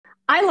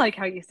I like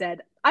how you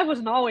said I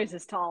wasn't always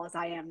as tall as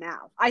I am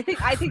now. I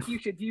think you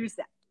should use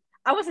that.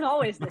 I wasn't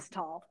always this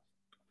tall.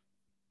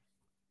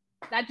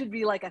 That should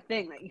be like a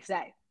thing that you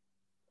say.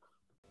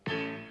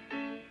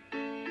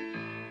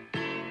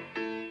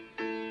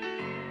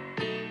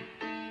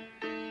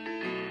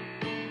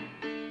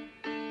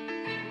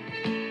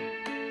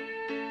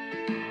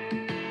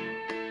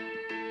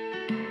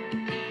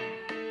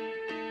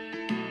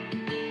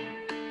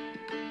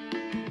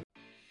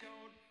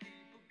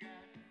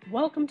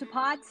 Welcome to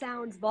Pod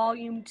Sounds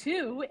Volume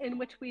 2, in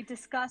which we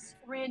discuss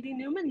Randy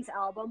Newman's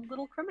album,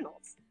 Little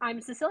Criminals.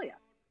 I'm Cecilia.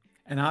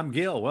 And I'm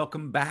Gil.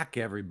 Welcome back,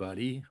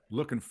 everybody.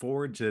 Looking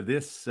forward to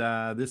this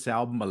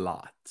album a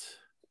lot.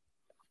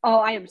 Oh,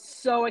 I am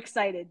so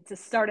excited to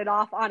start it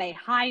off on a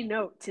high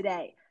note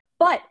today.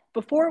 But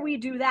before we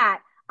do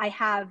that, I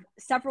have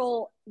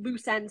several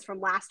loose ends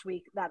from last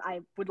week that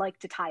I would like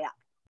to tie up.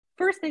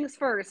 First things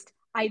first,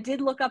 I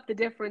did look up the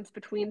difference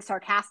between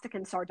sarcastic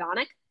and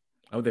sardonic.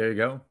 Oh, there you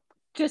go.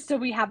 Just so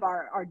we have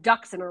our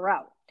ducks in a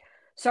row.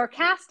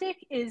 Sarcastic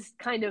is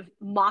kind of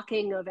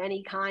mocking of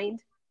any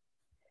kind.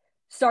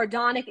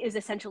 Sardonic is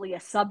essentially a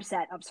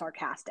subset of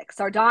sarcastic.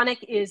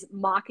 Sardonic is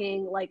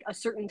mocking like a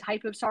certain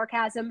type of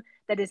sarcasm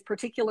that is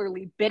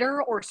particularly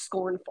bitter or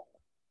scornful.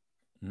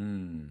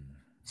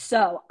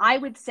 So I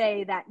would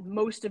say that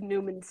most of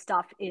Newman's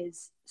stuff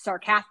is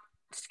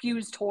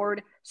skews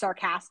toward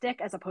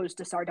sarcastic as opposed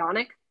to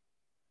sardonic,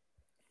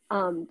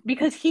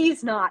 because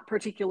he's not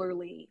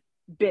particularly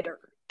bitter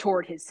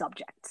toward his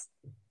subjects.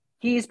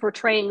 He's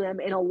portraying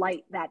them in a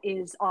light that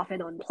is often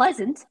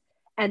unpleasant,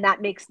 and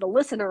that makes the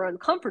listener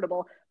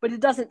uncomfortable, but it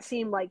doesn't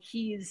seem like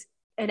he's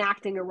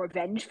enacting a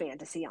revenge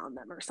fantasy on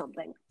them or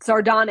something.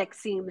 Sardonic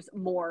seems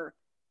more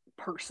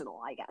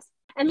personal, I guess.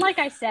 And like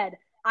I said,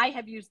 I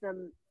have used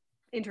them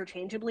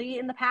interchangeably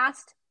in the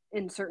past,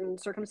 in certain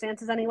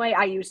circumstances anyway.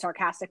 I use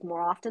sarcastic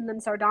more often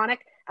than sardonic,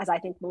 as I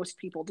think most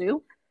people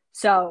do.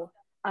 So,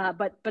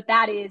 but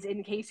that is,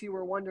 in case you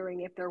were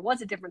wondering if there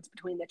was a difference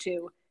between the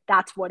two,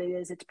 that's what it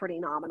is. It's pretty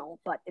nominal,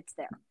 but it's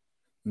there.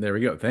 There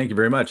we go. Thank you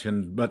very much.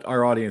 But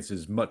our audience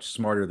is much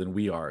smarter than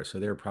we are, so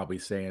they're probably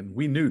saying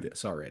we knew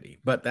this already.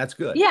 But that's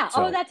good. Yeah.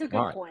 So, that's a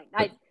good point.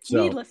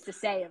 Needless to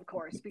say, of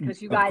course,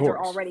 because you guys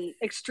are already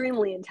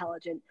extremely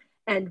intelligent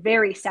and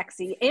very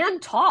sexy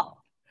and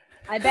tall.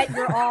 I bet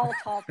you're all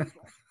tall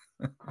people.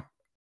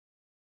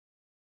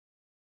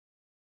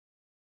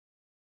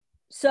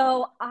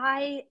 So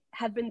I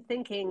have been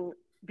thinking,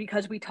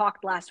 because we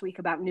talked last week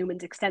about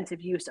Newman's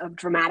extensive use of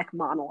dramatic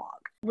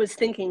monologue, was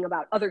thinking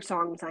about other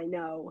songs I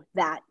know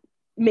that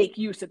make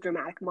use of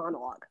dramatic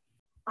monologue.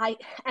 I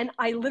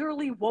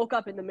literally woke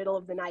up in the middle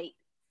of the night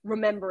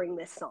remembering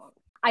this song.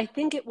 I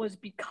think it was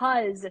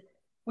because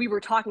we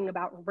were talking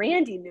about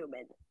Randy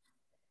Newman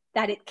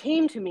that it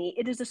came to me.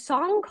 It is a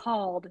song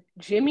called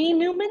Jimmy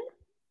Newman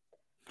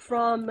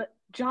from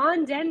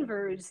John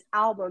Denver's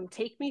album,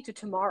 Take Me to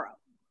Tomorrow.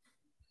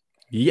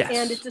 Yes.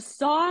 And it's a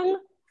song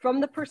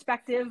from the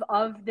perspective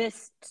of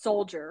this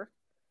soldier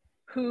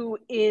who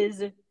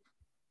is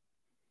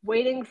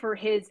waiting for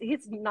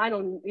I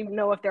don't even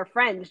know if they're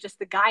friends, just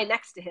the guy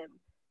next to him,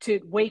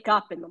 to wake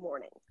up in the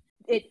morning.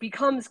 It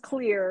becomes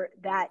clear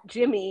that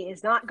Jimmy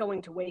is not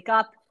going to wake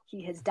up.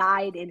 He has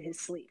died in his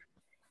sleep.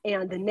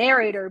 And the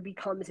narrator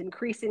becomes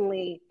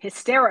increasingly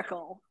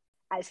hysterical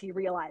as he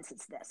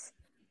realizes this.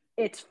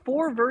 It's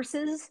 4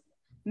 verses.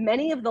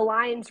 Many of the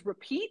lines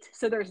repeat,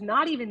 so there's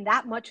not even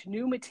that much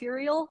new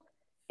material.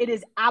 It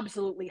is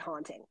absolutely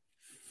haunting.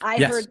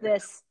 I heard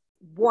this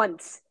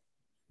once.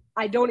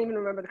 I don't even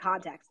remember the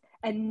context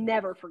and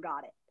never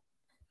forgot it.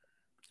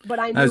 But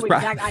I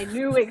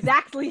knew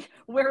exactly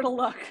where to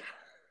look.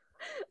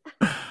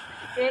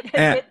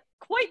 It's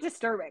quite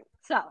disturbing.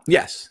 So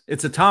yes,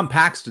 it's a Tom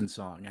Paxton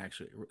song,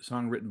 actually. A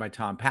song written by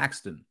Tom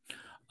Paxton,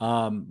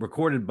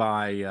 recorded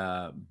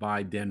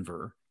by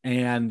Denver.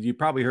 And you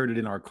probably heard it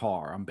in our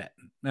car, I'm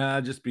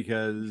betting, just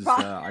because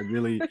I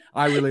really like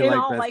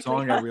that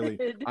song.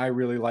 I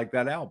really like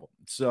that album.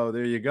 So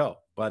there you go.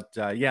 But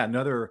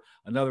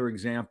another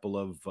example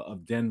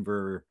of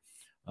Denver,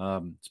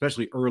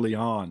 especially early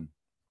on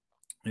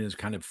in his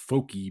kind of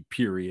folky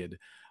period,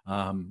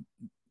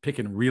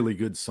 picking really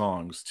good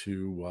songs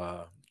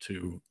to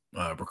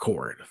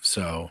record,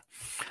 so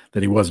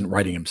that he wasn't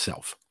writing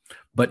himself.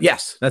 But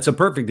yes, that's a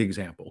perfect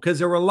example, because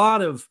there were a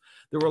lot of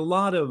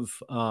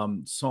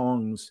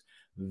songs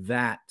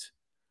that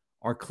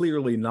are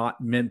clearly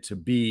not meant to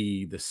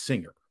be the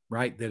singer,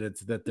 right?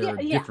 That there are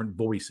different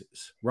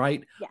voices,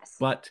 right? Yes.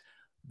 But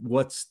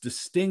what's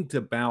distinct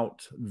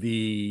about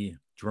the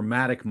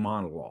dramatic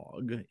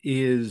monologue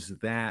is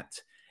that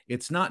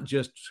it's not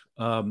just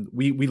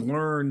we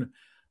learn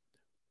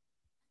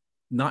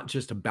not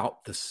just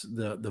about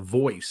the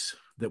voice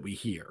that we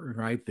hear,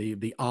 right?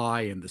 The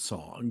I in the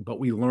song, but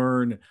we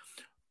learn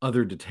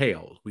other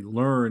details. We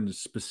learn the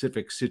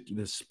specific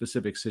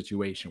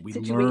situation. We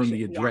learn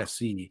the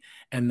addressee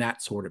and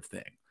that sort of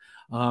thing.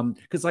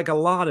 Because like a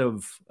lot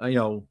of,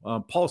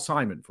 Paul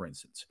Simon, for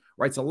instance,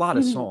 writes a lot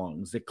of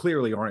songs that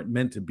clearly aren't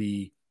meant to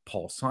be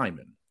Paul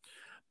Simon,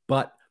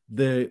 but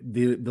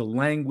the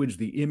language,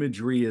 the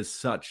imagery is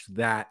such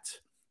that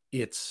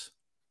it's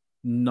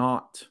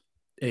not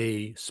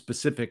a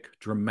specific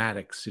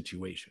dramatic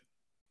situation.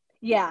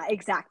 Yeah,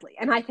 exactly.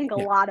 And I think a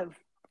Yeah. lot of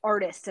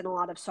artists and a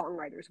lot of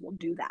songwriters will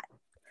do that.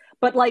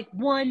 But like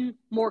one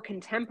more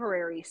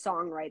contemporary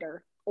songwriter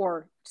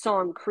or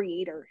song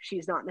creator,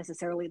 she's not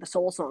necessarily the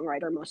sole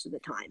songwriter most of the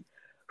time,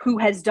 who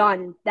has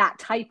done that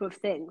type of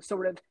thing,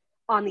 sort of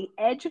on the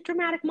edge of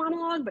dramatic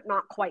monologue, but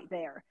not quite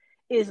there,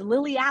 is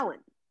Lily Allen.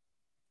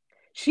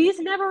 She's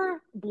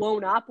never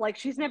blown up, like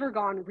she's never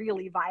gone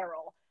really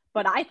viral,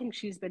 but I think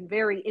she's been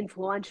very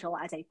influential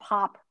as a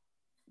pop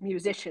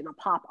musician, a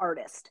pop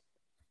artist.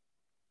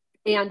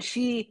 And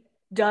she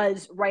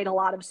does write a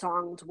lot of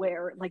songs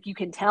where like you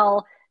can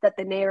tell that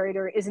the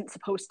narrator isn't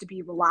supposed to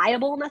be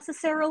reliable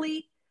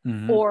necessarily,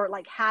 or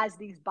like has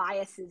these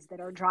biases that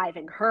are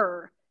driving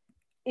her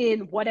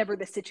in whatever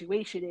the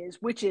situation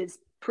is, which is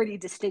pretty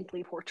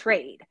distinctly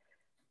portrayed,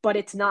 but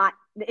it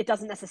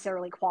doesn't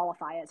necessarily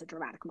qualify as a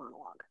dramatic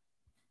monologue.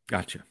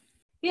 Gotcha.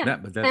 Yeah,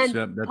 but that's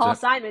Paul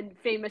Simon,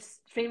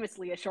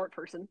 famously a short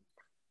person.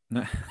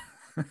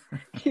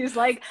 He's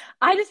like,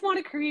 I just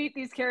want to create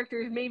these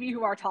characters maybe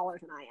who are taller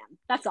than I am.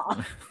 That's all.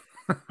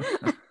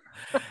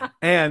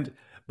 And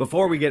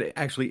before we get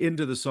actually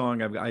into the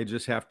song, I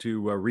just have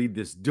to read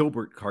this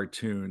Dilbert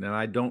cartoon, and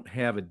I don't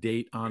have a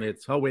date on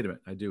it. Oh, wait a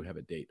minute. I do have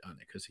a date on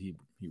it because he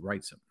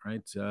writes them,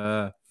 right?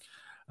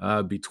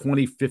 Be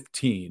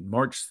 2015,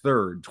 March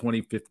 3rd,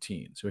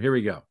 2015. So here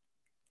we go.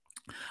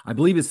 I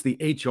believe it's the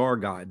HR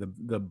guy,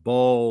 the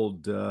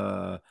bald,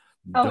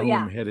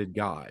 dome-headed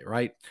guy,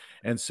 right?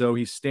 And so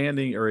he's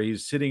sitting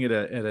at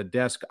a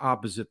desk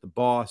opposite the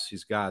boss.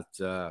 He's got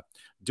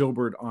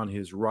Dilbert on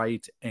his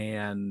right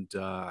and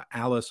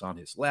Alice on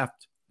his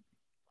left.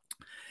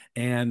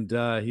 And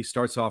he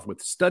starts off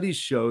with, studies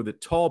show that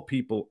tall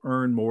people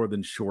earn more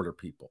than shorter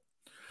people.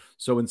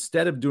 So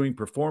instead of doing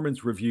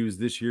performance reviews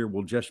this year,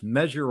 we'll just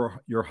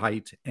measure your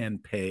height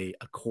and pay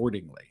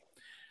accordingly.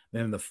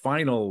 Then in the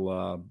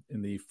final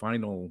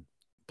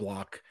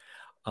block,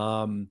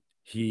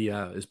 he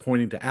is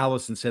pointing to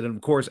Alice and said, and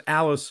of course,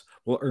 Alice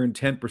will earn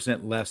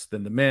 10% less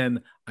than the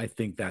men. I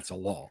think that's a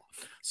law.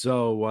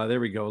 So there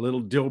we go. A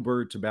little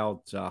Dilbert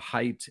about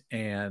height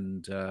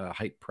and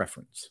height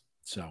preference.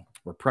 So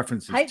where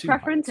preferences, height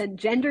preference and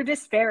gender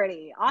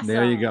disparity. Awesome.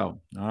 There you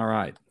go. All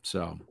right.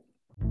 So.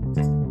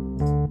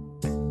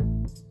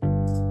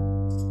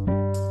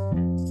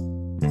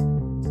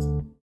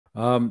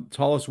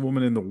 Tallest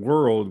woman in the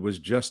world was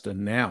just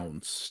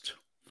announced.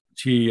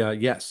 She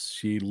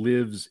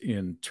lives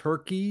in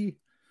Turkey.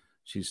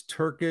 She's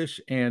Turkish,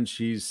 and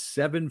she's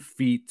 7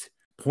 feet,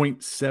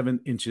 0.7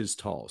 inches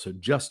tall. So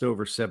just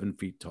over 7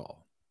 feet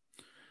tall.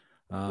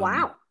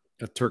 Wow.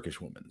 A Turkish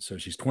woman. So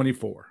she's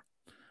 24.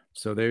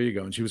 So there you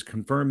go. And she was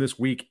confirmed this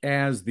week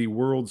as the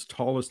world's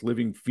tallest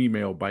living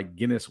female by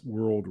Guinness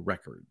World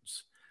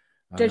Records.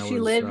 Does she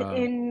live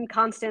in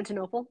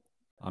Constantinople?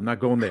 I'm not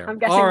going there. I'm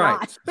guessing all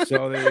right. not.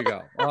 So there you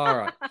go. All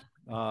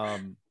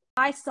right.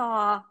 I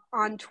saw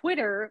on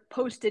Twitter,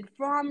 posted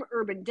from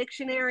Urban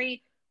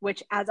Dictionary,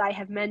 which, as I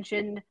have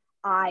mentioned,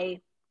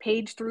 I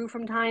page through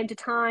from time to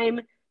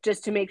time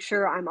just to make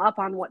sure I'm up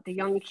on what the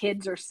young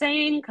kids are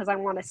saying, because I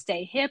want to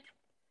stay hip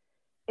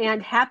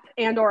and hep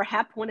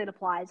when it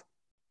applies.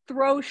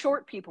 Throw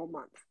Short People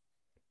Month.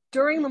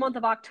 During the month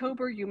of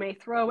October, you may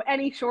throw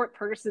any short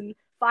person,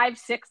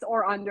 5'6"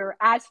 or under,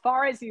 as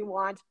far as you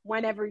want,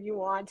 whenever you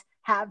want.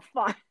 Have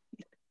fun.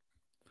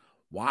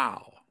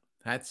 Wow.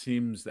 That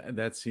seems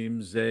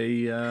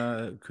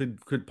a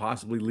could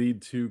possibly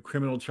lead to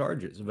criminal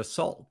charges of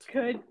assault.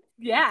 Could.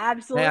 Yeah,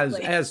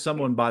 absolutely. As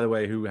someone, by the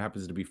way, who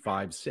happens to be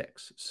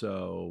 5'6".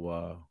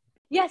 So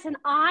yes, and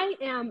I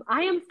am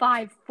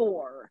 5'4",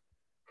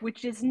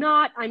 which is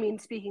not, I mean,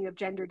 speaking of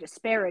gender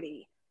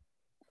disparity,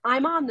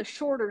 I'm on the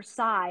shorter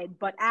side,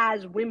 but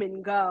as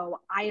women go,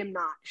 I am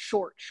not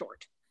short.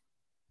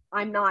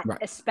 I'm not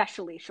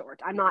especially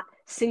short. I'm not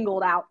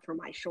singled out for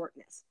my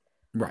shortness.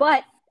 Right.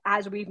 But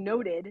as we've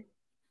noted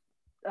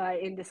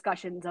in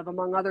discussions of,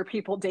 among other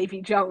people,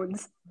 Davy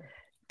Jones,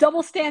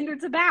 double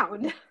standards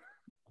abound.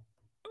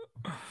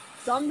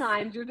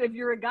 Sometimes if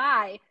you're a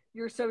guy,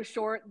 you're so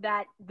short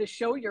that the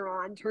show you're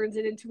on turns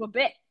it into a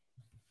bit.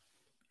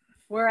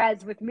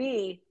 Whereas with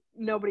me,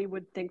 nobody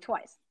would think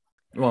twice.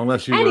 Well,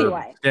 unless you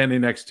were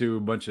standing next to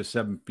a bunch of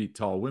 7 feet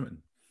tall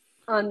women.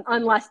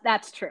 Unless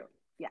that's true.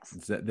 Yes.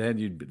 Then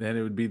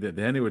it would be a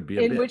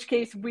bit. In which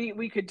case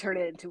we could turn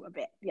it into a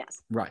bit.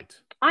 Yes. Right.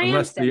 I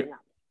am standing up.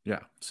 Yeah.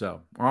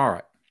 So, all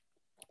right.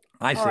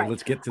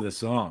 Let's get to the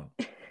song.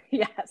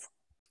 Yes.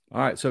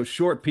 All right. So,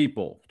 Short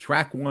People,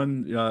 track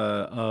one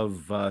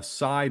of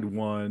side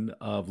one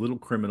of Little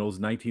Criminals,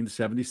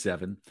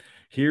 1977.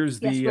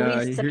 Here's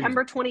released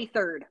September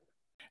 23rd.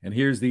 And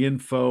here's the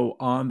info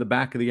on the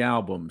back of the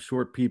album.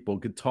 Short People,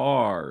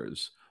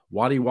 guitars,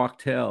 Waddy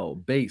Wachtel,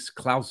 bass,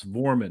 Klaus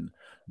Vormann,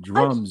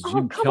 drums,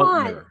 Jim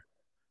Keltner.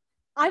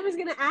 I was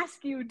going to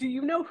ask you, do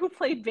you know who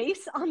played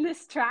bass on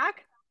this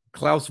track?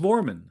 Klaus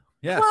Vormann.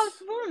 Yes.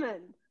 Klaus Vormann.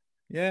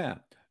 Yeah.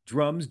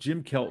 drums,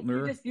 Jim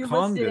Keltner, You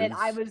listed it. congas.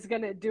 I was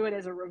gonna do it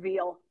as a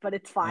reveal, but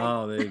it's fine.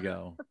 Oh, there you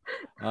go.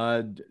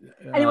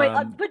 Anyway,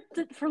 but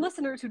for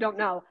listeners who don't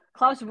know,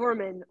 Klaus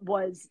Voormann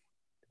was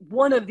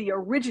one of the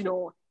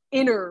original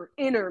inner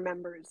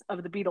members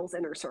of the Beatles'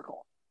 inner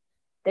circle.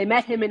 They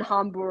met him in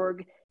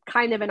Hamburg,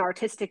 kind of an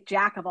artistic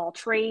jack of all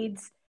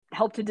trades,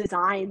 helped to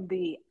design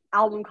the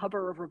album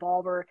cover of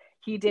Revolver.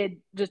 He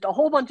did just a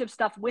whole bunch of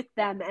stuff with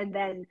them and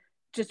then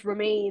just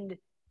remained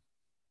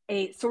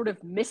a sort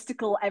of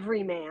mystical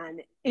everyman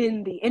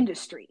in the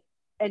industry.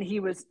 And he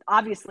was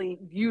obviously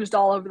used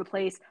all over the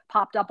place,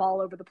 popped up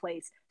all over the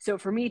place. So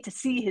for me to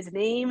see his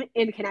name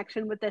in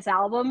connection with this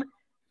album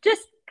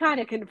just kind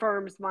of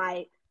confirms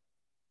my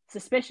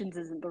suspicions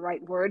isn't the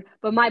right word,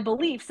 but my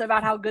beliefs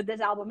about how good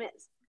this album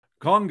is.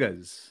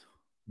 Congas,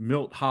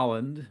 Milt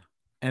Holland.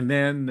 And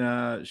then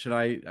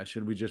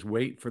should we just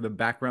wait for the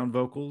background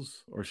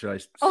vocals, or should I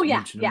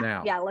mention them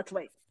now? Yeah, let's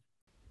wait.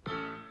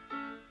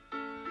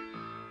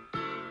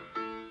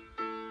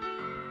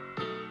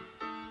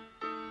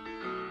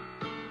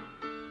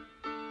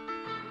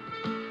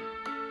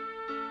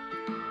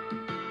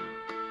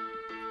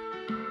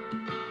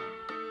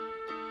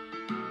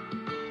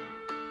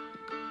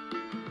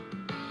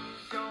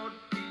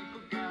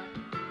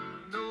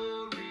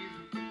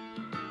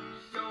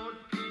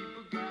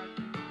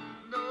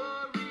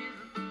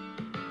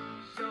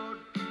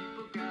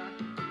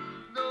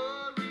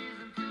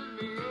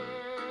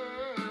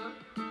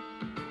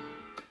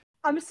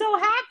 I'm so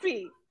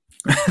happy.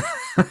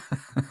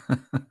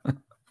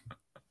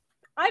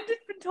 I've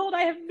just been told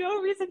I have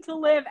no reason to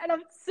live, and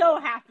I'm so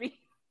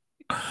happy.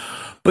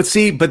 But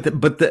see,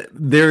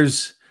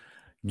 there's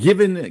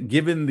given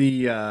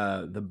the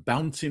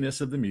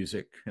bounciness of the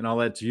music, and I'll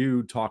let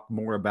you talk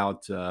more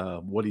about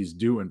what he's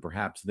doing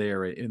perhaps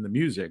there in the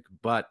music.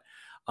 But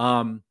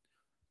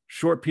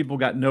short people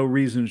got no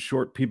reason,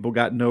 short people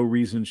got no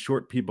reason,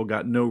 short people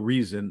got no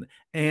reason.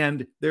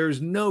 And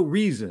there's no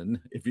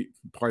reason, if you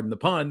pardon the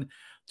pun,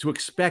 to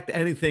expect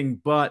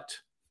anything but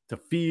to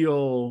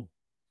feel,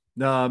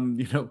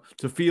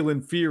 to feel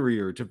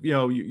inferior,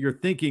 you're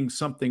thinking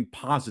something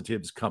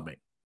positive's coming.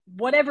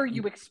 Whatever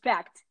you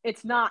expect,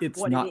 it's not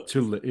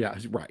to live. Yeah,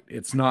 right.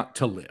 It's not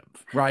to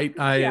live, right?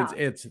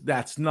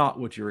 That's not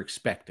what you're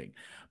expecting.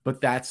 But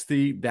that's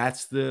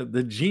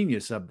the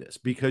genius of this,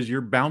 because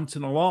you're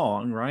bouncing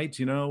along, right?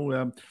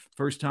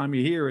 First time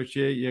you hear it,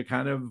 you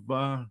kind of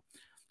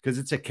because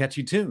it's a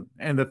catchy tune.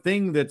 And the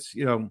thing that's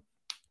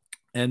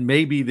and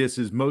maybe this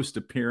is most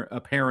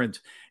apparent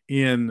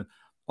in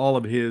all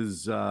of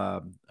his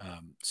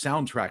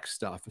soundtrack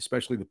stuff,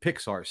 especially the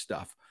Pixar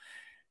stuff.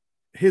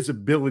 His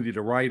ability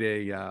to write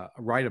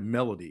a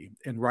melody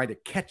and write a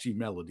catchy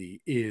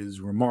melody is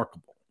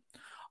remarkable.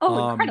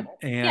 Oh, incredible.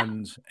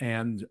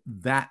 And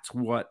that's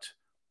what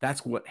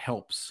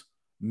helps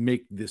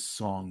make this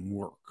song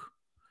work,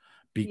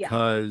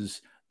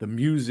 because the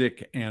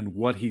music and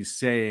what he's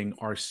saying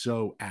are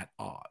so at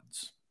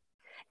odds.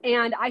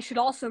 And I should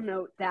also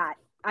note that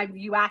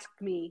you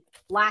asked me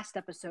last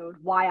episode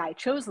why I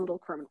chose Little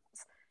Criminals.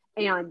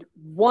 And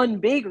one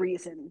big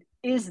reason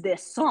is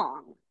this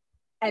song.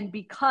 And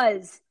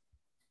because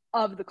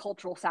of the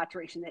cultural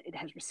saturation that it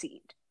has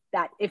received,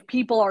 that if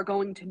people are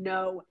going to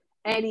know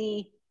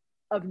any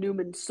of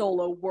Newman's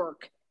solo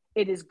work,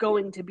 it is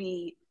going to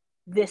be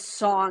this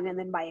song, and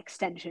then by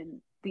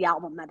extension, the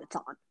album that it's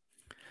on.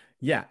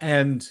 Yeah,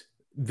 and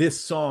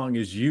this song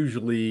is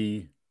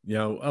usually,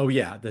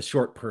 the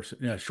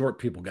short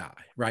people guy,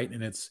 right?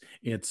 And it's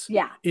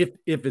if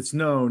it's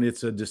known,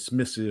 it's a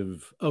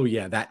dismissive, oh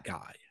yeah, that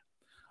guy.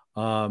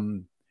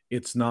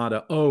 It's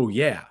not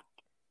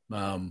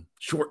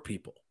short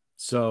people.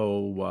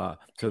 So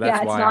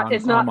that's why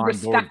it's not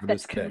respect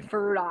that's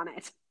conferred on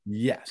it.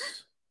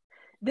 Yes.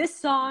 This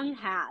song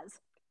has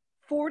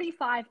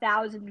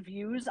 45,000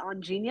 views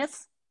on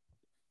Genius.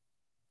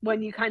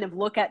 When you kind of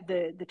look at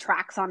the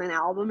tracks on an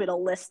album,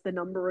 it'll list the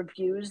number of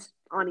views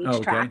on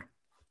each track.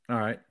 All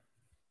right.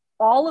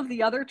 All of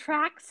the other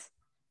tracks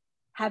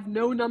have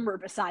no number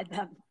beside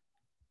them.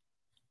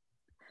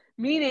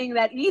 Meaning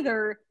that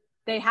either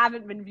they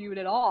haven't been viewed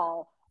at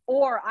all,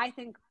 or I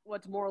think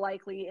what's more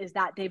likely is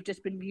that they've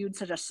just been viewed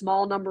such a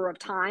small number of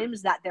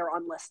times that they're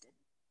unlisted.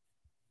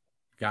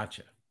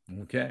 Gotcha.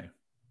 Okay.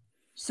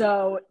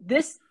 So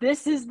this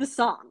is the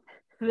song.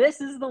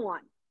 This is the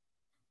one.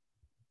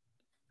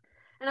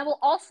 And I will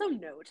also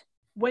note,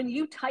 when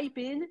you type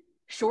in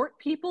short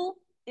people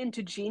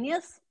into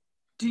Genius,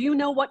 do you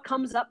know what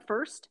comes up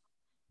first?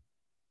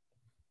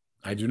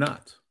 I do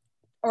not.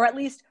 Or at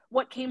least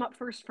what came up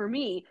first for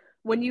me.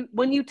 When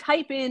you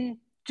type in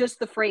just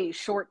the phrase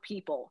short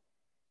people,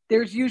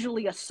 there's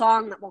usually a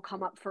song that will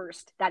come up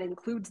first that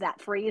includes that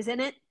phrase in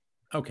it.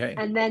 Okay.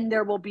 And then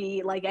there will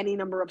be like any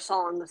number of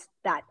songs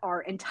that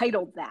are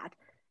entitled that.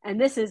 And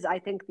this is, I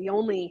think, the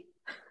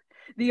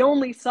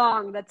only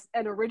song that's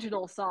an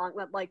original song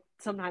that like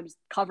sometimes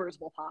covers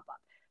will pop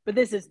up. But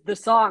this is the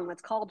song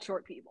that's called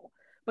Short People.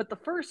 But the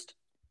first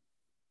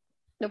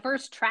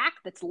track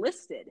that's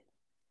listed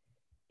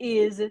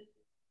is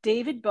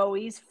David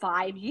Bowie's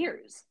 5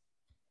 Years.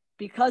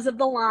 because of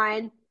the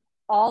line,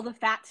 all the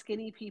fat,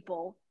 skinny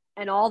people,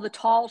 and all the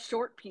tall,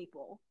 short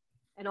people,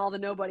 and all the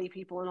nobody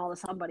people, and all the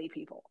somebody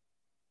people.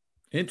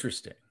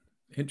 Interesting.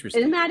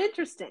 Isn't that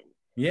interesting?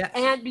 Yes.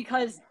 And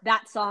because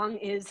that song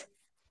is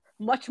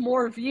much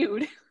more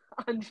viewed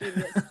on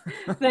Genius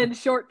than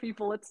Short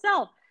People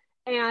itself.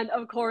 And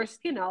of course,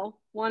 you know,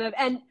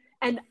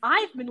 and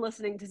I've been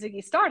listening to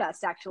Ziggy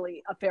Stardust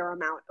actually a fair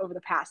amount over the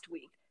past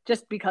week,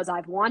 just because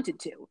I've wanted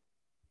to.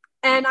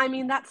 And I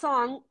mean, that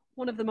song,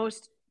 one of the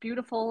most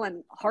beautiful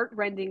and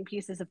heart-rending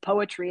pieces of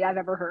poetry I've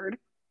ever heard.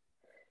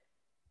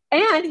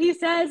 And he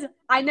says,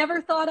 I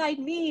never thought I'd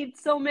need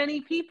so many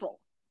people.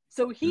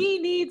 So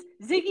Ziggy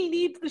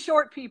needs the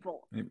short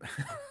people.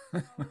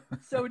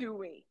 So do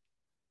we.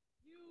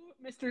 You,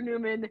 Mr.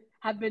 Newman,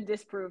 have been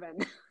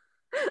disproven.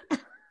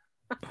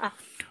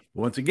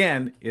 Once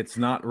again, it's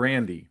not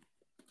Randy.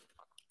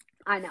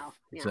 I know.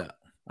 Yeah. So,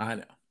 I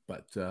know.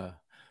 But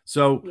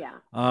so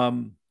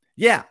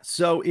yeah.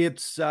 So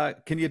it's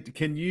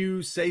can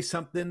you say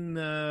something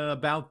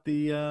about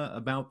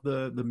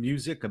the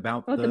music,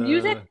 about the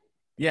music?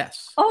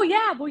 Yes. Oh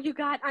yeah. Well, you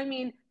got, I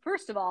mean,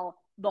 first of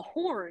all, the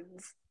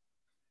horns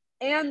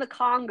and the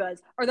congas.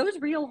 Are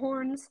those real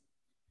horns?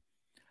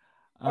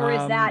 Or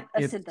is that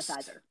a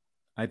synthesizer?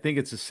 I think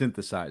it's a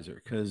synthesizer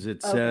because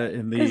it's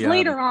in the. Because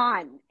later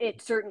on,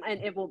 it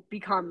will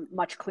become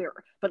much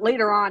clearer. But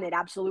later on, it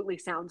absolutely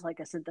sounds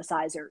like a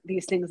synthesizer.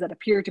 These things that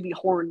appear to be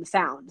horn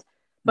sounds,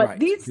 but right,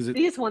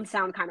 these ones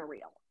sound kind of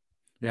real.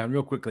 Yeah, and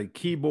real quickly,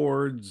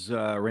 keyboards,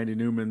 Randy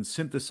Newman,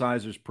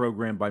 synthesizers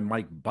programmed by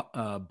Mike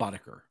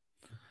Boddicker.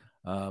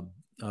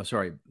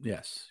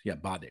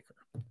 Boddicker.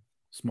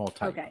 Small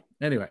type. Okay.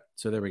 Anyway,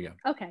 so there we go.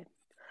 Okay.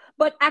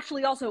 But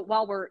actually, also,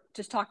 while we're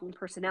just talking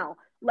personnel,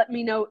 let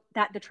me note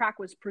that the track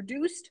was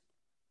produced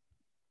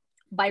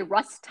by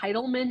Russ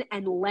Titelman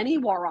and Lenny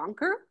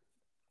Waronker.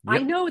 Yep. I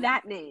know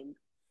that name.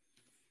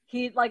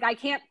 I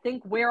can't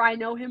think where I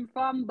know him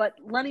from, but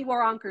Lenny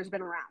Waronker's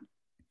been around.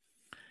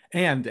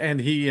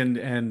 And he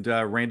and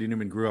Randy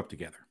Newman grew up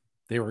together.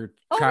 They were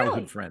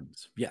childhood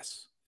friends.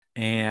 Yes.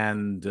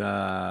 And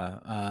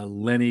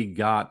Lenny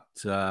got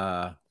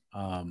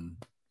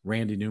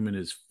Randy Newman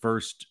his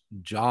first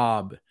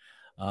job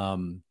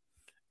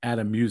at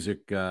a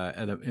music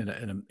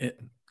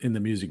in the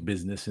music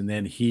business, and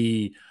then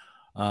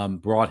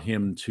brought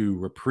him to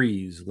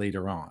Reprise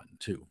later on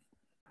too.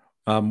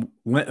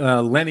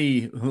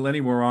 Lenny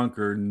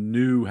Waronker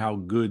knew how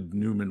good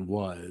Newman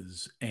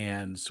was,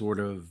 and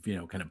sort of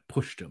kind of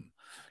pushed him,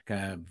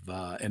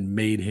 and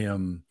made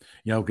him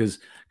because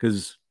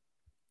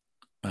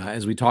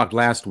as we talked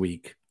last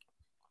week.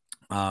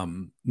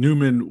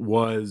 Newman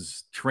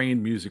was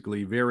trained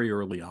musically very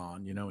early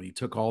on, and he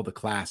took all the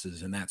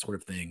classes and that sort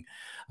of thing.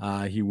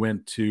 He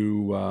went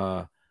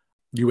to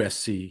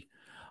USC,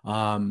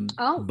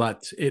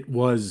 but it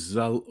was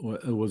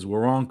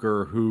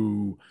Waronker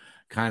who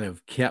kind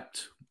of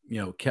kept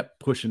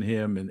pushing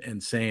him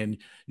and saying,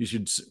 you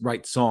should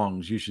write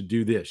songs, you should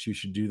do this, you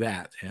should do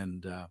that.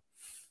 And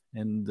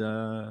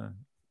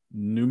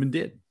Newman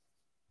did.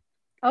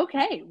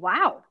 Okay.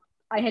 Wow.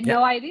 I had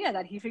no idea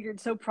that he figured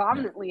so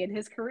prominently in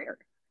his career.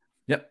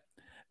 Yep.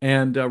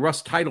 And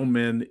Russ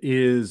Titelman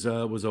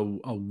was a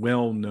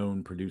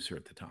well-known producer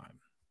at the time.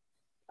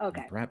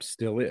 Okay. And perhaps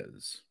still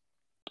is.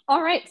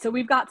 All right. So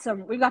we've got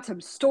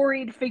some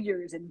storied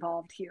figures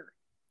involved here.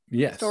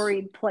 Yes.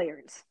 Storied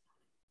players.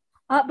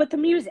 But the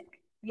music,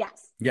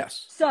 yes.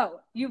 Yes. So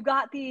you've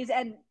got these,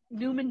 and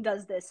Newman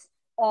does this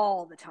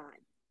all the time.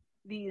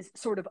 These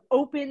sort of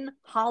open,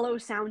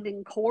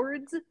 hollow-sounding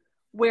chords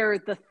where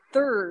the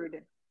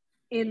third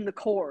in the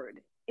chord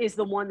is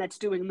the one that's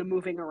doing the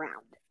moving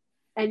around,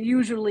 and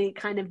usually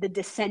kind of the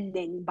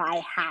descending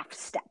by half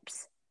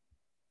steps.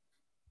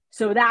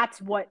 So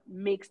that's what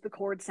makes the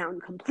chord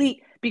sound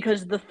complete,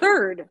 because the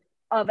third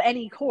of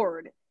any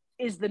chord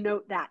is the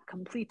note that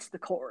completes the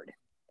chord.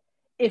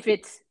 If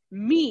it's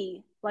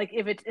mi, like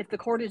if the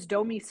chord is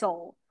do mi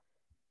sol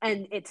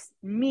and it's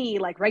mi,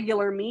 like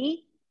regular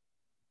mi,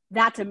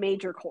 that's a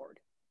major chord.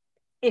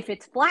 If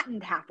it's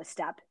flattened half a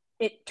step,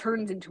 it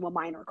turns into a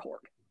minor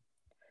chord.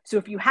 So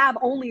if you have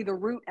only the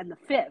root and the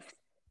fifth,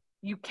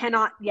 you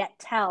cannot yet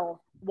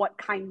tell what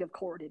kind of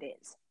chord it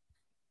is.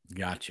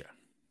 Gotcha.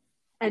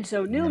 And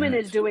so Newman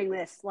is doing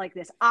this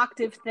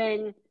octave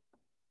thing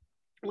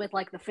with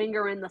like the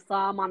finger and the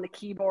thumb on the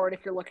keyboard,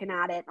 if you're looking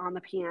at it on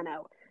the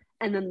piano.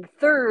 And then the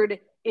third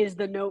is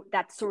the note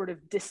that's sort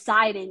of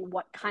deciding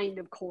what kind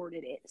of chord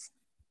it is.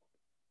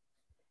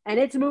 And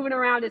it's moving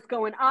around, it's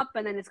going up,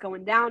 and then it's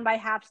going down by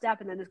half step,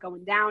 and then it's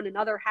going down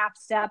another half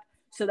step,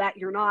 so that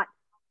you're not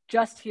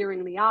just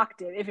hearing the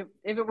octave.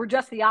 If it were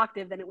just the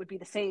octave, then it would be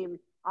the same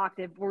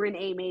octave. We're in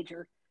A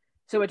major,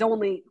 so it's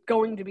only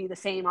going to be the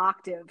same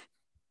octave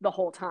the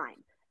whole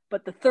time.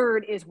 But the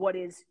third is what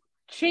is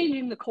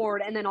changing the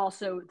chord, and then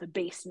also the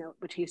bass note,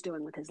 which he's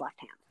doing with his left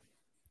hand.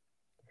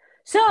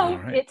 So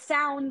It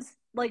sounds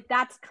like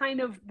that's kind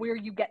of where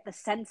you get the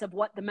sense of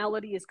what the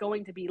melody is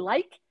going to be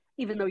like,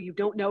 even though you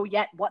don't know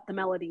yet what the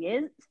melody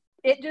is.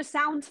 It just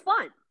sounds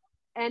fun,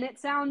 and it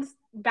sounds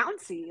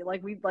bouncy,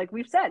 like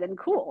we've said, and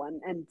cool,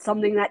 and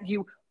something that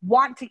you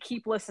want to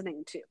keep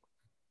listening to,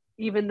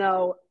 even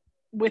though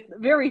with the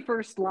very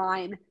first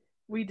line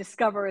we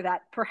discover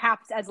that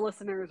perhaps as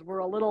listeners we're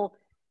a little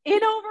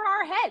in over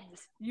our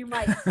heads, you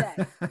might say.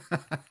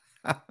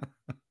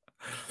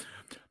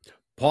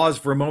 Pause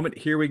for a moment.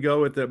 Here we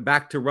go with the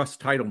back to Russ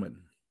Titelman.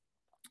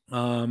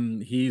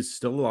 He's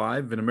still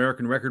alive, an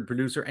American record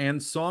producer and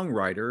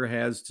songwriter,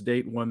 has to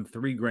date won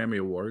 3 Grammy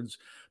Awards,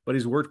 but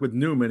he's worked with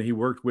Newman. He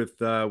worked with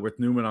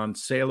Newman on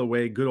Sail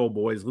Away, Good Old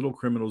Boys, Little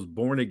Criminals,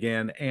 Born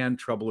Again, and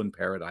Trouble in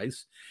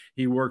Paradise.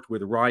 He worked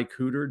with Ry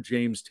Cooder,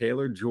 James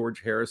Taylor,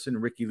 George Harrison,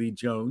 Ricky Lee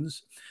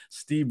Jones,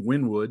 Steve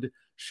Winwood,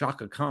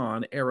 Chaka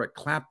Khan, Eric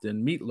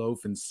Clapton,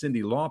 Meatloaf, and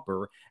Cyndi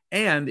Lauper.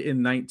 And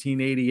in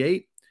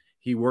 1988,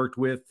 he worked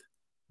with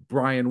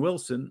Brian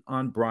Wilson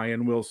on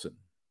Brian Wilson.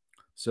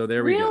 So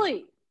there we go.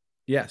 Really?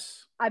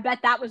 Yes. I bet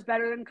that was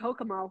better than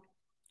Kokomo.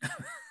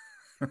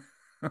 That's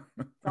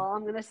all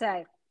I'm going to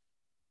say.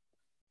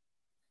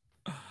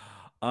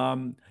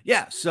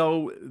 Yeah,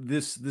 so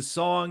this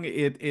song,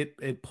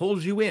 it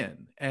pulls you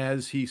in,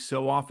 as he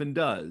so often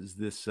does,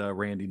 this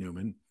Randy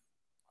Newman,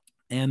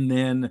 and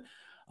then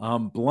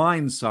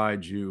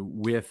blindsides you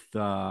with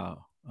that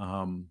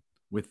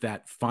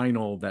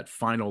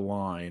final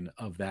line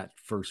of that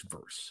first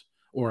verse,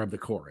 or of the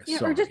chorus. Yeah,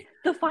 sorry. Or just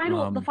the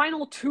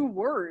final 2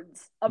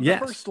 words of the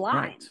first line.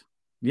 Right.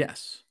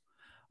 Yes.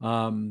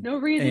 No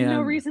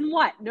reason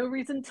what? No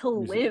reason to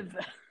live.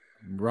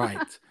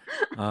 Right.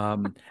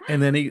 And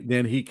then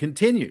he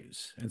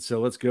continues. And so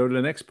let's go to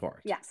the next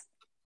part. Yes.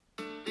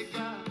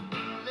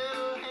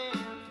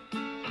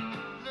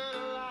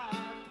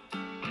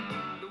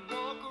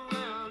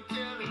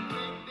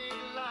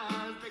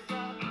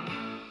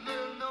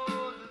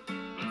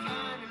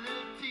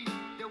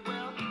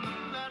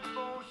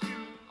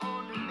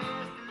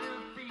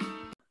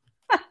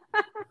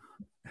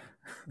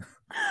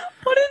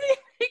 What do you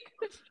think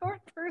the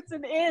short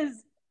person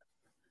is?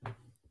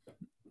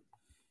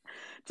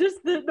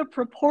 Just the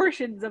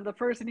proportions of the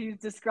person he's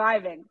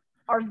describing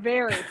are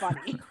very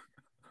funny.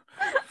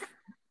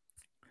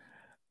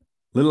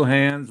 Little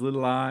hands,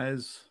 little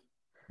eyes,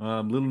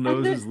 little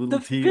noses, little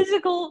teeth.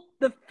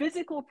 The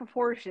physical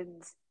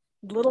proportions,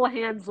 little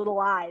hands, little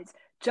eyes,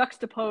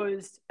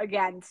 juxtaposed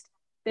against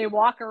they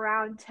walk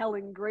around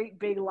telling great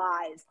big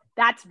lies.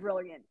 That's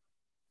brilliant.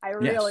 I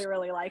really,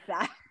 really like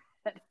that.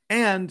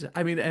 And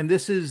I mean, and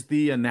this is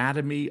the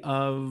anatomy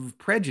of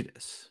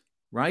prejudice,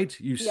 right?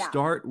 You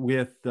start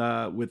with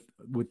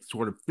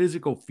sort of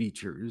physical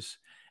features,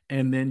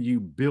 and then you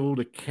build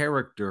a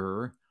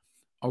character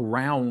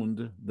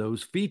around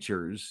those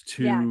features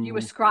to you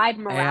ascribe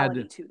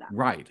morality to them,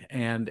 right?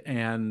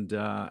 And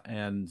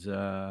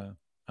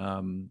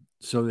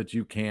so that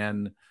you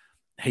can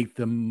hate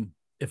them,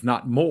 if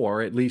not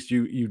more, at least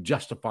you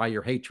justify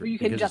your hatred. You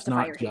can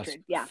justify your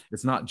hatred. Yeah,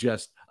 it's not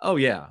just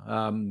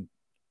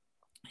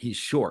he's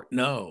short.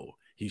 No,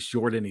 he's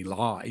short and he's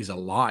a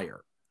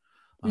liar.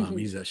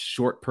 He's a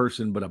short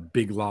person, but a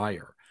big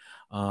liar.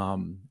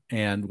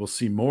 And we'll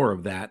see more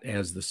of that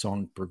as the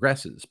song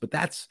progresses. But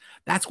that's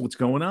what's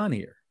going on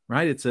here,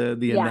 right? It's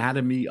the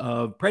anatomy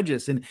of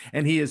prejudice. And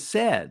he has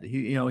said,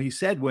 he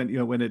said when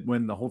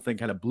the whole thing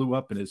kind of blew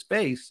up in his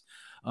face,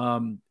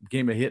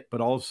 became a hit, but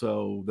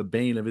also the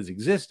bane of his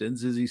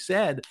existence, is he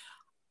said,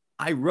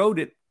 I wrote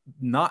it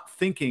not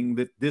thinking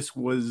that this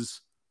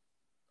was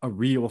a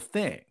real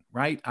thing,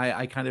 right?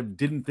 I kind of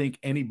didn't think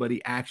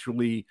anybody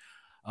actually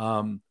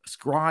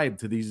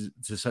ascribed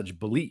to such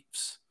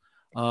beliefs.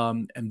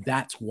 And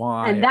that's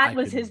why. And that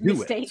was his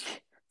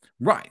mistake.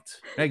 Right.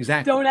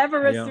 Exactly. Don't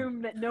ever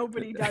assume that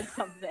nobody does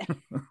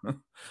something.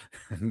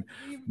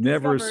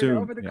 Never assume.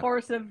 Over the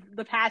course of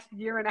the past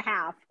year and a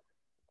half,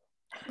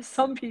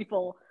 some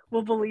people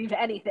will believe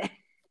anything.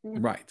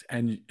 Right.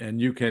 And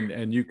you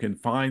can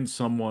find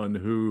someone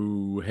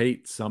who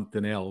hates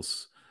something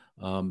else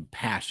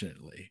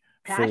passionately.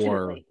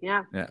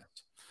 Yeah.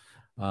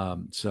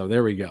 So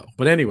there we go.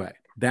 But anyway,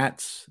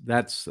 that's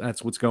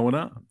what's going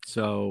on.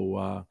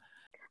 So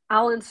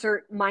I'll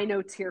insert my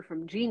notes here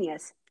from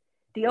Genius.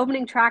 The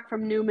opening track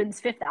from Newman's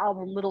 5th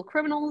album, Little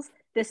Criminals.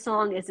 This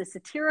song is a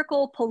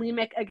satirical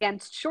polemic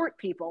against short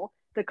people,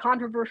 the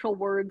controversial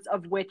words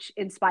of which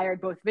inspired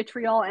both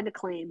vitriol and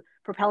acclaim,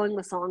 propelling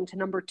the song to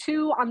number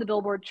 2 on the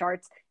Billboard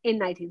charts in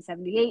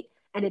 1978,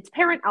 and its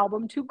parent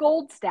album to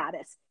gold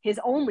status, his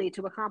only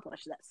to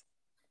accomplish this.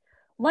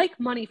 Like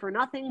Money for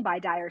Nothing by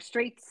Dire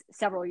Straits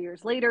several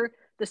years later,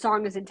 the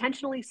song is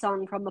intentionally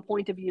sung from the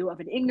point of view of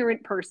an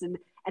ignorant person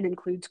and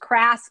includes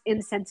crass,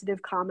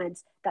 insensitive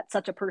comments that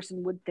such a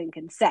person would think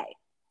and say.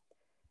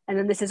 And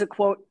then this is a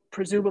quote,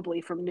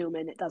 presumably from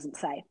Newman, it doesn't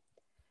say.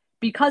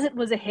 Because it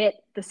was a hit,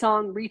 the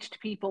song reached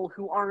people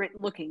who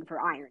aren't looking for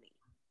irony.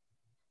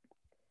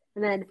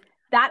 And then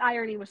that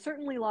irony was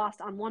certainly lost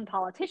on one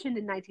politician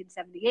in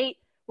 1978,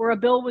 where a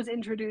bill was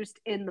introduced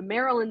in the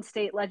Maryland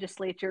state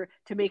legislature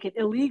to make it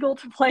illegal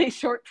to play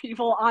short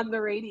people on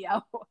the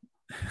radio.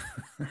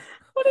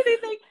 What did he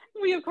think?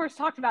 We, of course,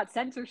 talked about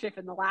censorship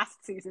in the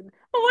last season,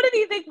 but what did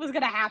he think was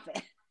going to happen?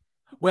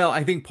 Well,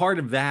 I think part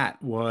of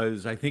that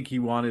was I think he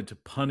wanted to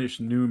punish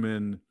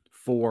Newman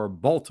for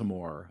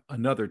Baltimore,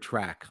 another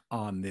track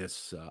on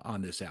this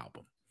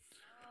album.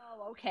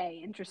 Oh,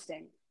 okay,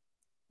 interesting.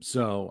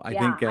 So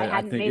Yeah, I I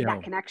hadn't think made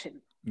that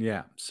connection.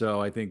 yeah.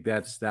 So I think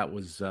that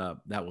was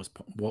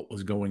what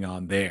was going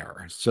on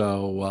there.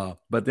 So,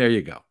 but there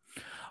you go.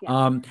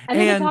 Yeah. And then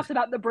it And talks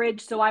about the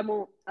bridge, so I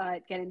won't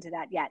get into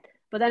that yet.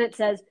 But then it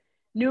says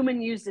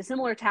Newman used a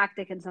similar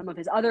tactic in some of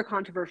his other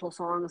controversial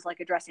songs, like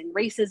addressing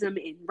racism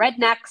in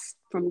Rednecks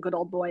from Good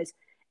Old Boys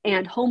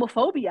and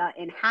homophobia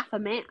in Half a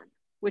Man,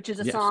 which is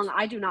a song yes,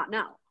 I do not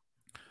know.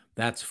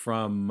 that's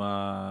from the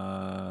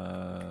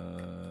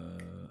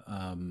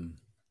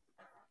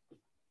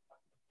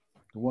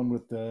one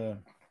with the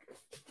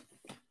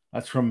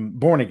that's from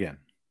Born Again.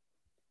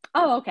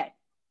 Oh, okay.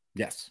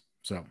 Yes.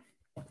 So,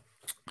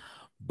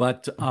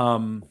 but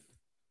yeah,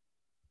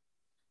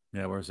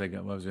 where was I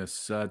going? What was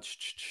this?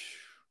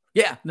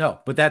 Yeah, no,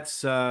 but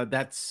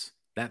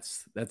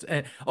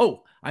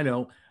oh, I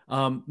know.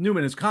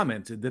 Newman has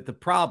commented that the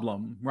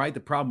problem, right? The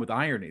problem with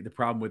irony, the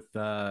problem with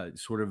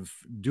sort of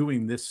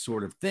doing this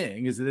sort of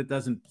thing is that it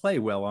doesn't play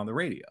well on the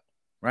radio,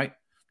 right?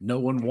 No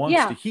one wants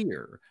to Yeah.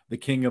 hear the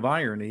king of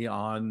irony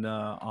on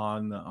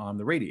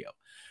the radio,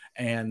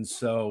 and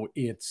so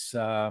it's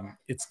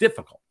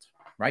difficult,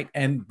 right?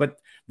 And but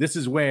this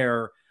is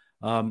where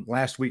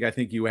last week, I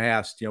think you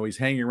asked, he's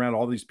hanging around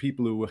all these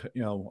people who,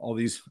 all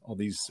these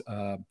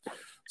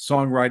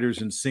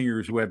songwriters and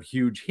singers who have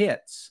huge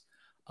hits.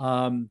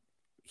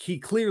 He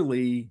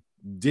clearly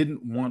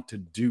didn't want to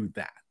do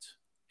that.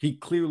 He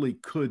clearly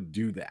could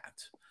do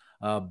that,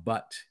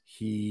 but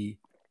he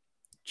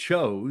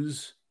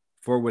chose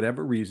for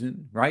whatever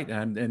reason, right?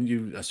 And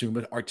you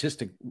assume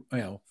artistic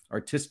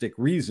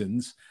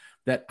reasons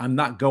that I'm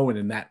not going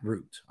in that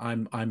route.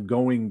 I'm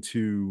going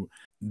to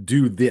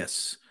do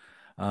this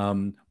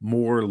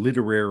more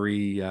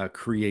literary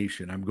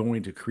creation. I'm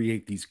going to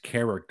create these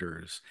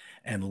characters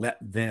and let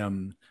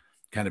them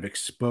kind of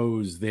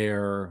expose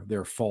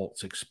their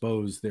faults,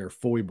 expose their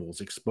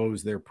foibles,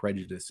 expose their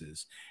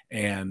prejudices,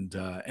 and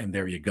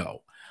there you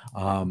go.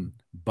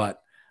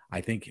 But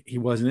I think he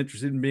wasn't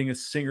interested in being a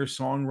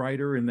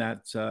singer-songwriter in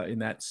that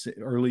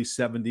early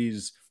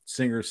 '70s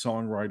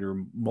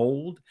singer-songwriter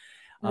mold.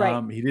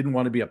 Right. He didn't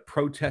want to be a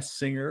protest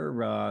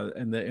singer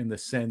in the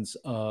sense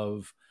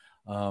of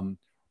Dylan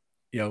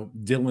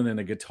and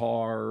a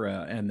guitar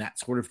and that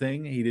sort of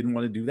thing. He didn't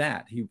want to do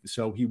that. He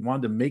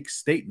wanted to make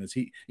statements.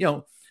 He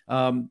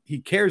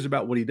cares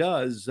about what he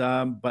does,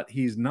 but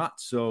he's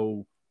not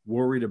so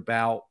worried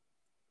about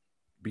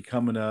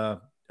becoming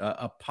a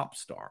pop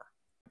star.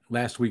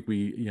 Last week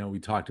we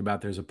talked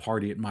about There's a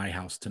Party at My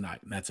House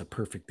Tonight, and that's a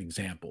perfect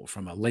example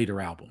from a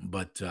later album,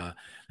 but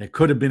it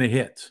could have been a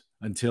hit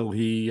until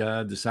he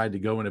decided to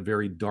go in a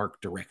very dark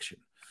direction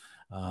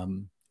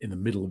in the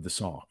middle of the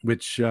song,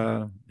 which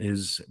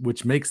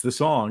makes the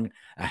song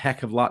a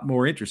heck of a lot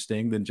more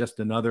interesting than just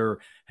another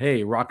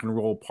 "Hey, rock and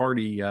roll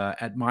party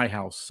at my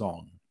house"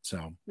 song.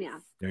 So Yeah.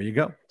 there you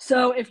go.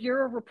 So if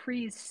you're a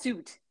Reprise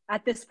suit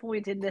at this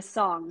point in this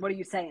song, what are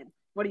you saying?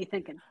 What are you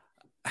thinking?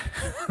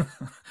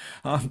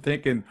 I'm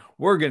thinking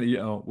we're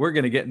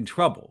gonna get in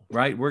trouble,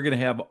 right? We're gonna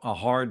have a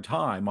hard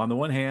time. On the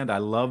one hand, I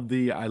love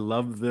the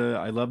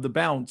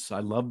bounce. I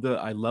love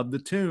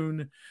the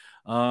tune.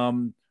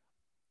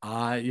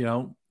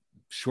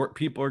 Short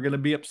people are gonna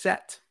be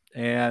upset,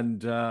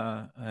 and we're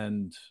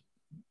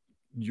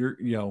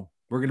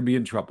gonna be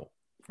in trouble,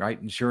 right?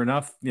 And sure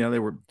enough, they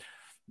were,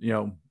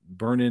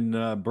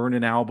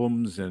 burning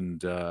albums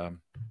and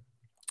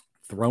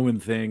throwing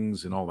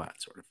things and all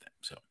that sort of thing.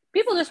 So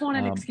people just want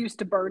an excuse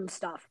to burn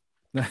stuff.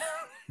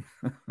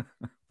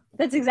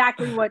 That's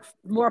exactly what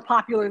More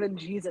Popular Than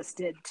Jesus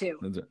did too.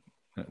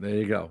 There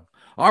you go.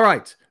 All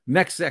right,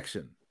 next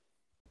section.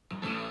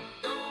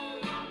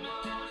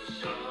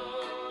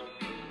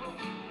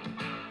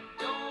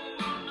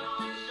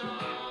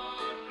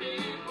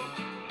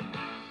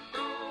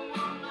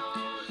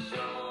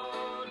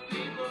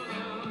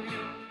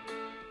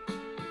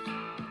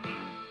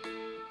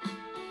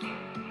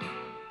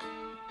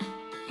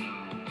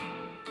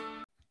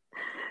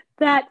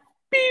 That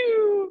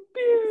pew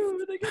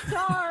pew the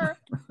guitar.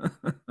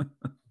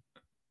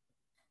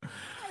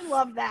 I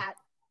love that.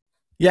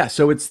 Yeah,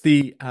 so it's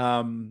the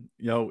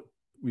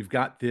we've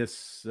got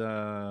this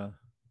I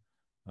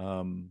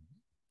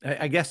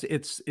guess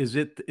is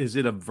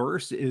it a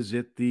verse? Is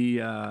it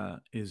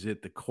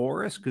the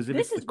chorus? Because if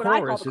this it's is the what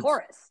I call the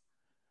chorus.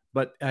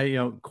 But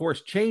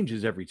chorus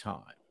changes every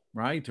time,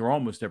 right? Or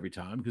almost every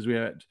time, because we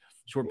had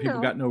Short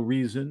People Got No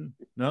Reason.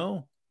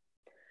 No,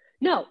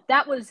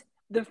 that was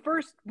the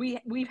first.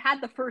 We've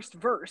had the first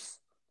verse,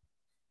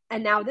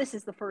 and now this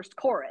is the first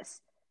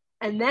chorus,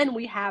 and then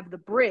we have the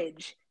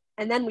bridge,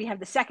 and then we have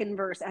the second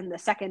verse and the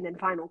second and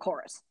final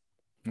chorus.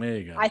 There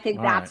you go. I think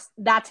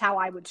that's how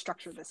I would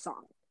structure this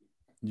song.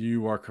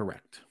 You are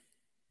correct.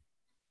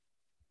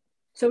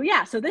 So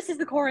yeah, so this is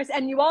the chorus,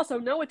 and you also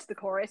know it's the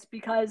chorus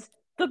because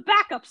the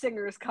backup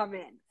singers come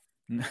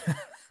in.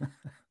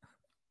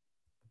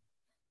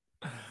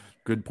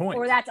 Good point.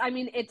 Or that's, I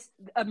mean, it's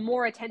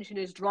more attention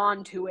is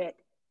drawn to it,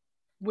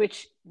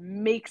 which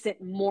makes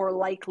it more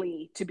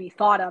likely to be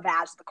thought of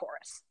as the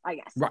chorus, I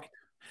guess. Right.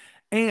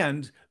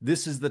 And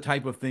this is the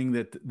type of thing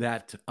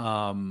that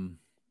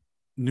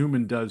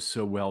Newman does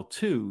so well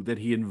too, that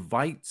he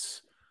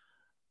invites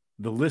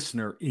the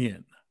listener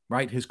in,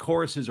 right? His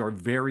choruses are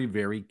very,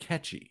 very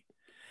catchy.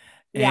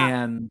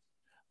 Yeah.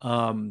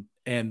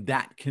 And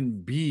that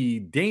can be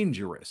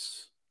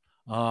dangerous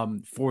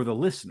for the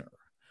listener,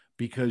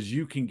 because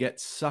you can get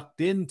sucked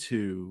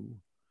into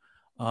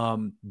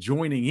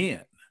joining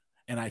in.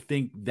 And I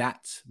think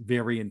that's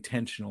very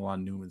intentional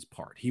on Newman's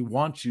part. He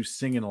wants you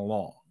singing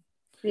along.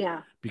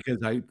 Yeah. Because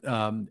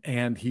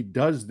and he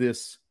does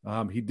this,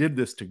 he did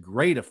this to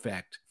great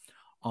effect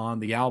on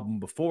the album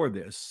before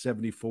this,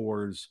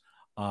 74's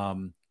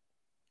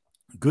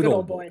Good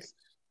Old Boys,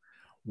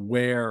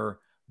 where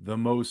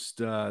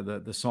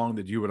the song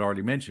that you had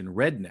already mentioned,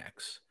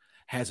 Rednecks,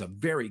 has a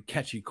very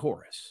catchy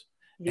chorus.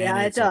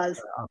 Yeah, it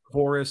does. A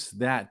chorus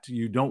that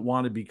you don't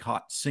want to be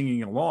caught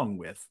singing along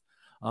with,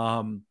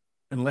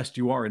 unless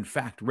you are in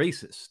fact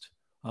racist.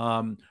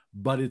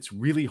 But it's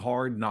really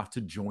hard not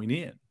to join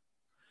in.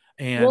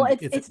 And well,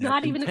 it's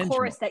not even a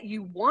chorus that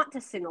you want to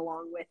sing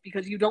along with,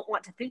 because you don't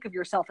want to think of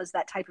yourself as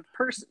that type of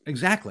person.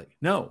 Exactly.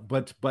 No,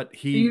 but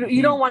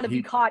you don't want to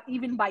be caught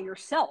even by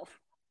yourself,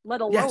 let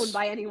alone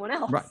by anyone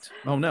else. Right.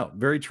 Oh no,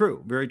 very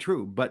true, very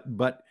true.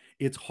 But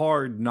it's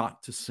hard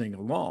not to sing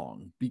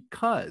along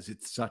because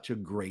it's such a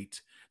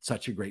great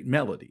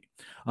melody.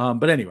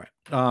 But anyway,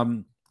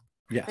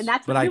 yes, and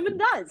that's what Newman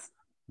does.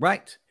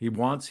 Right. He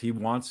wants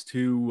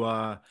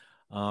to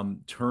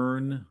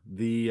turn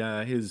the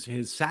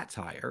his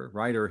satire,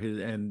 right, or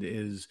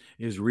is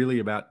really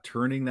about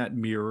turning that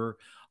mirror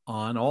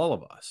on all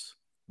of us,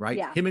 right?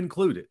 Yeah. Him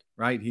included,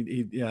 right?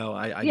 He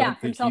I don't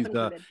think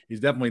he's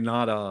definitely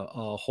not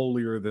a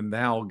holier than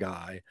thou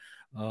guy,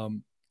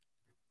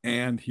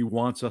 and he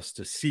wants us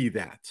to see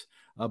that,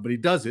 but he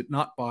does it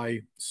not by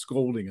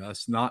scolding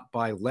us, not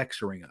by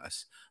lecturing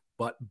us,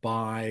 but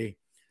by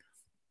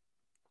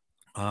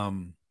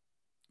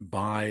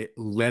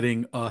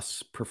letting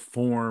us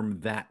perform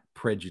that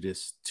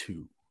prejudice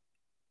too.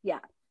 Yeah,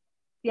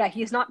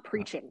 he's not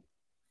preaching.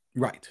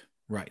 Right.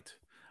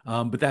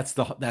 But that's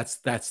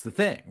the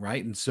thing,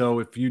 right? And so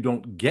if you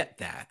don't get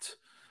that,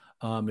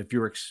 if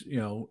you're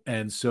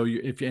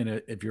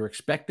if you're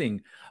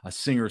expecting a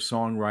singer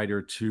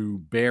songwriter to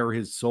bare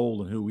his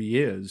soul and who he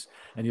is,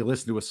 and you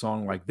listen to a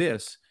song like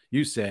this,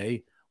 you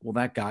say, well,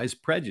 that guy's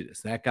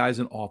prejudiced, that guy's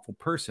an awful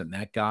person,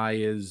 that guy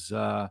is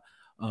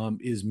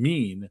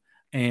mean,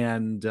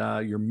 and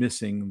you're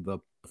missing the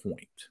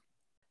point.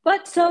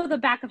 But so the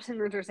backup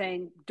singers are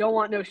saying, don't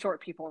want no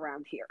short people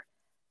around here.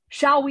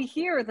 Shall we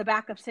hear the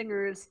backup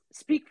singers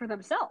speak for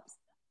themselves?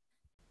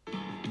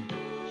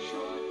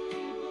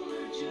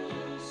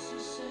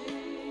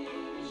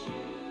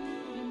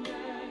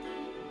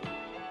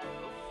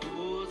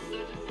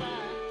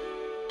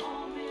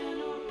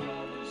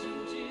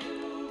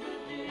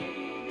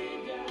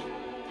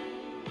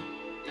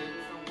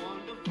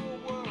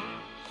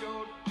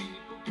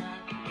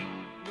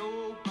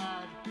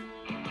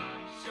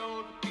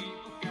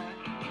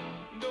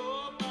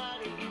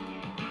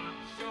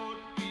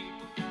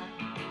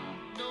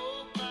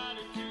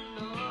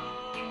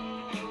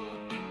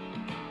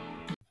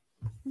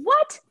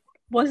 What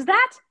was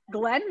that?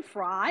 Glenn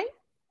Frey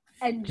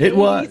and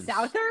J.D.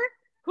 Souther,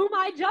 whom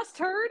I just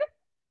heard,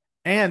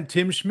 and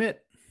Tim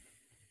Schmidt.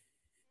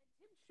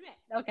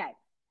 Okay,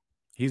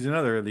 he's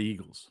another of the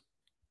Eagles.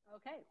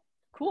 Okay,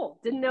 cool.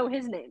 Didn't know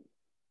his name.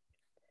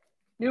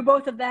 Knew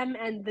both of them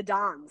and the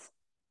Dons.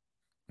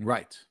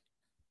 Right.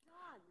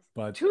 Dons.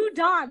 But 2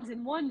 Dons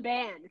in one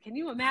band. Can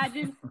you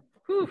imagine?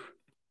 Whew.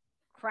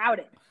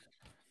 Crowded.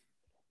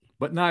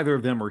 But neither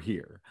of them are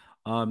here.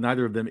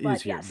 Neither of them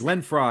is here. Yes.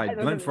 Glenn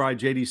Frey,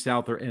 J.D.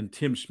 Souther, and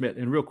Tim Schmidt.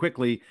 And real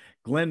quickly,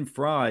 Glenn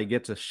Frey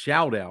gets a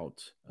shout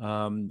out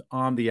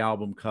on the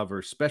album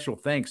cover. Special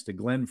thanks to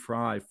Glenn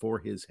Frey for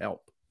his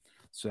help.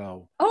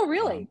 So, oh,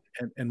 really?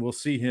 And we'll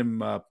see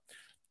him a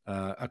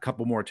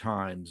couple more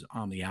times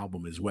on the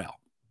album as well.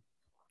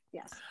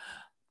 Yes.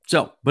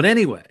 So, but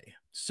anyway,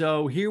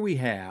 so here we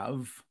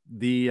have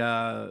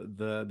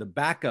the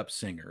backup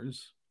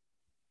singers.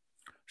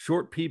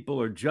 Short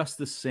people are just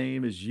the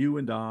same as you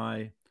and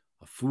I.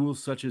 A fool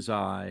such as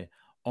I,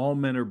 all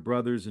men are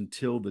brothers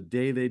until the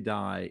day they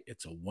die.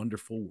 It's a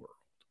wonderful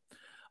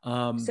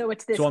world. So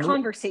it's this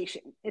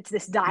conversation. It's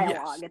this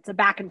dialogue. Yes. It's a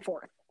back and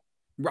forth.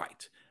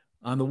 Right.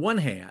 On the one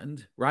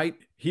hand, right,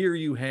 here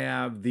you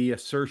have the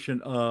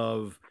assertion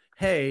of,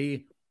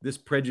 hey, this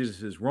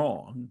prejudice is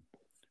wrong,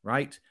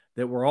 right?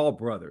 That we're all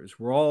brothers.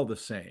 We're all the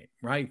same,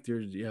 right?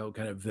 There's,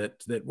 kind of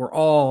that we're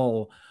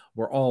all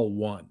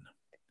one.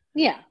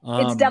 Yeah.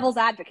 It's devil's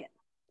advocate.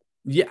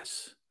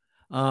 Yes.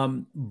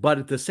 But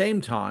at the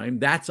same time,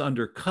 that's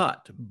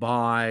undercut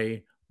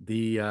by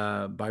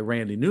by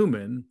Randy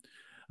Newman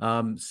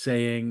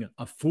saying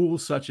a fool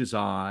such as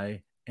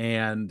I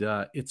and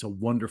It's a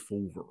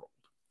Wonderful World,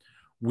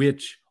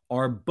 which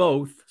are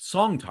both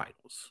song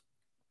titles.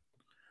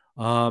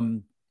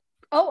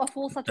 Oh, A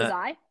Fool Such As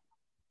I?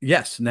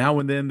 Yes, Now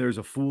and Then There's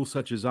a Fool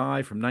Such As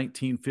I from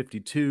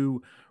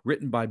 1952,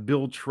 written by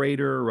Bill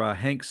Trader.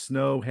 Hank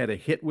Snow had a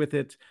hit with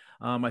it.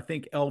 I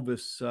think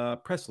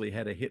Elvis Presley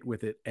had a hit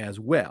with it as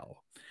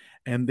well.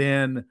 And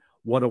then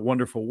What a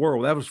Wonderful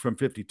World, that was from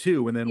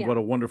 52. And then Yeah. What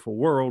a Wonderful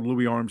World,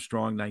 Louis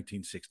Armstrong,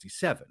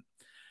 1967.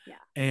 Yeah.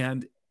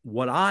 And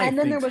what I And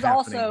then there think's was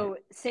happening, also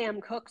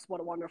Sam Cooke's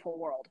What a Wonderful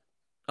World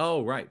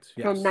oh, right.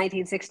 Yes. from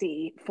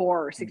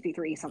 1964 or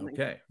 63, something.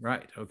 Okay,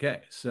 right.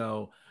 Okay.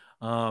 So,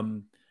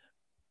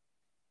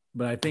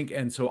 but I think,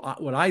 and so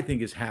what I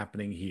think is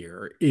happening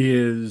here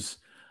is,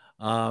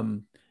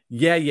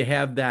 yeah, you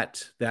have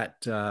that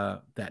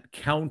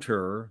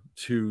counter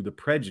to the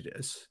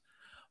prejudice,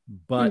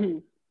 but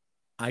Mhm.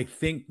 I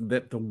think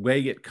that the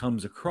way it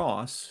comes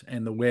across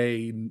and the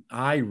way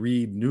I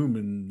read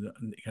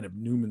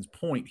Newman's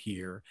point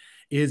here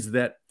is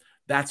that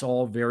that's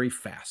all very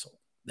facile.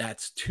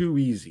 That's too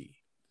easy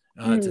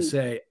to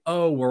say,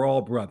 oh, we're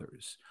all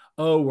brothers.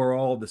 Oh, we're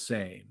all the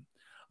same.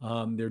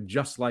 They're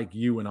just like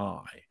you and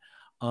I.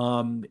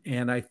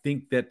 And I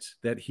think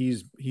that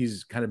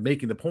he's kind of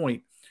making the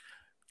point.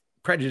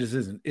 Prejudice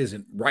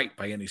isn't right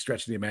by any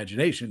stretch of the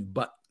imagination,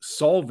 but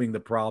solving the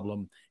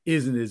problem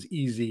isn't as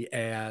easy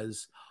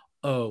as,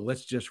 oh,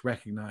 let's just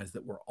recognize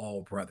that we're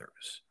all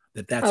brothers.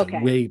 That's Okay.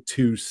 a way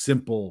too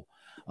simple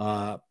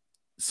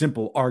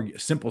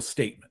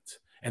statement,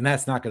 and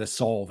that's not going to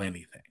solve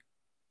anything.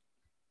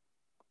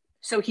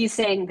 So he's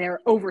saying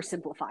they're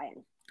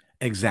oversimplifying.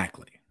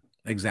 Exactly.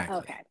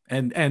 Okay.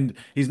 And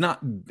he's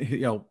not,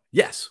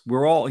 yes,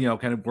 we're all,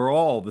 we're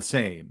all the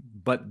same,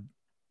 but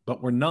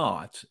we're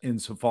not,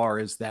 insofar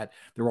as that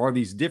there are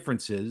these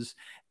differences,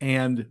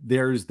 and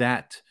there's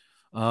that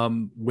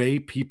way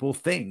people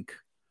think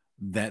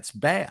that's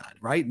bad,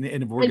 right? And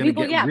if we're going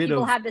to get rid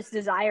people of, have this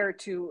desire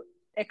to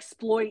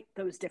exploit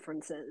those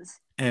differences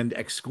and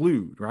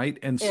exclude, right?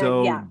 And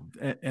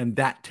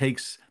that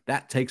takes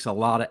a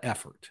lot of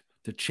effort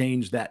to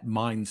change that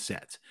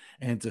mindset,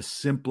 and to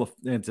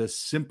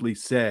simply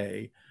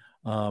say,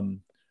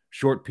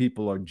 short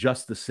people are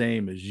just the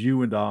same as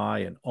you and I,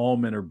 and all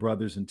men are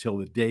brothers until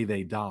the day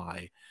they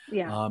die.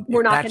 Yeah,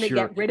 we're not going to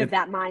get rid of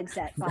that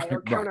mindset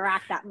or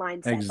counteract that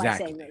mindset by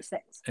saying those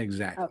things.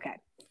 Exactly. Okay.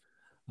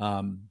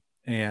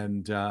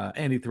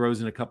 And he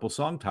throws in a couple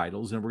song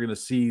titles, and we're going to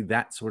see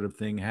that sort of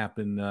thing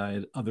happen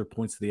at other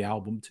points of the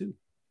album too.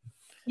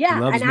 Yeah,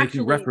 he loves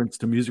making reference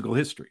to musical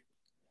history.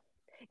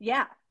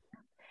 Yeah.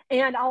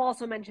 And I'll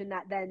also mention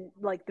that then,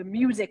 like, the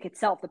music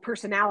itself, the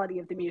personality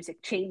of the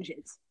music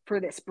changes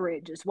for this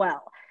bridge as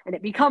well, and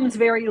it becomes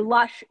very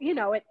lush.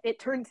 It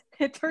turns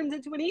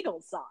into an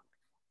Eagles song.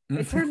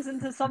 It turns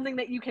into something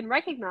that you can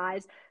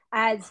recognize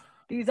as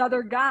these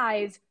other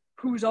guys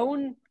whose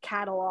own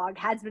catalog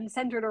has been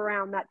centered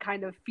around that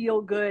kind of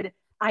feel-good,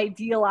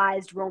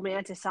 idealized,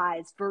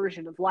 romanticized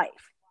version of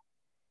life.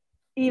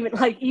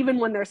 Even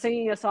when they're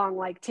singing a song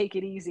like "Take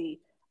It Easy"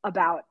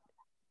 about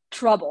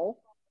trouble.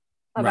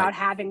 About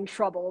having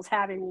troubles,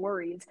 having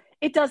worries.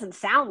 It doesn't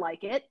sound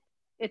like it.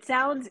 It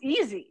sounds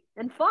easy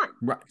and fun.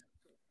 Right.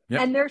 Yep.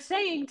 And they're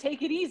saying,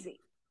 take it easy.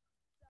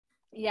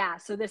 Yeah.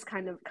 So this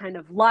kind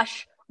of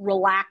lush,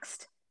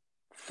 relaxed,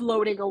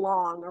 floating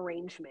along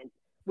arrangement,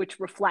 which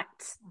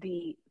reflects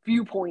the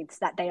viewpoints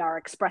that they are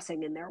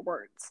expressing in their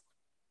words.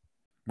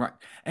 Right.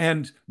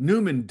 And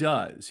Newman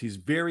he's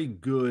very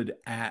good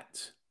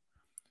at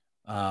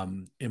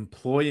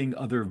employing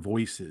other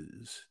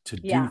voices to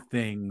do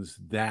things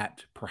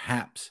that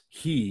perhaps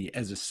he,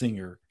 as a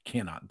singer,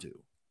 cannot do.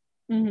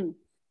 Mm-hmm.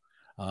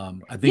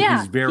 I think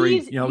he's very,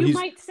 you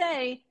might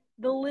say,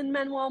 the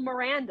Lin-Manuel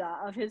Miranda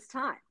of his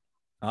time.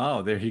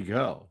 Oh, there you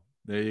go.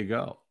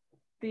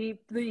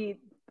 The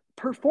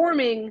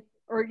performing,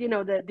 or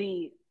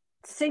the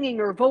singing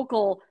or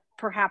vocal,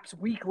 perhaps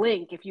weak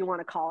link, if you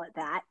want to call it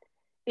that,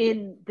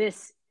 in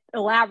this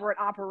elaborate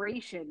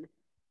operation,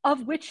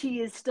 of which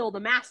he is still the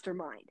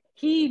mastermind.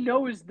 He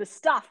knows the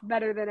stuff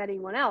better than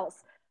anyone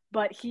else,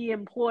 but he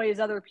employs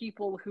other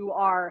people who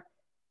are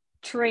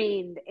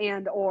trained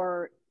and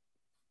or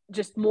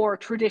just more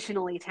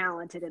traditionally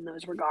talented in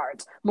those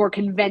regards, more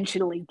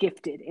conventionally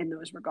gifted in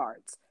those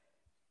regards,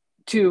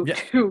 to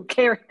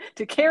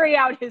carry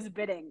out his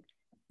bidding.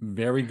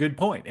 Very good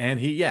point. And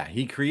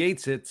he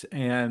creates it,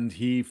 and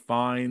he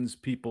finds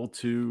people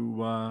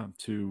to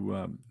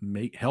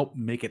help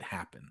make it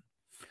happen.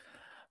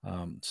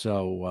 I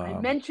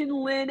mentioned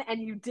Lynn,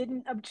 and you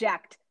didn't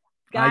object.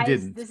 Guys, I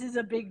didn't. This is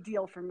a big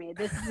deal for me.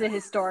 This is a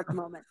historic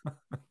moment.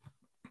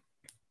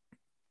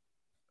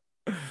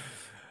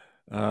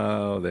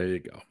 Oh, there you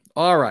go.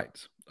 All right.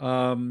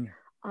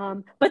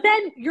 But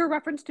then your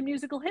reference to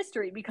musical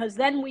history, because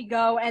then we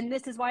go, and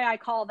this is why I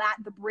call that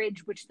the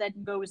bridge, which then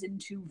goes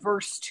into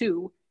verse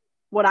 2,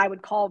 what I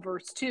would call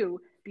verse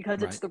 2,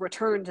 because it's the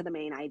return to the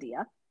main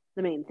idea,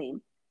 the main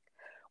theme,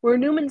 where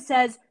Newman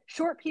says,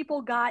 short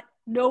people got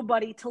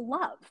nobody to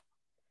love.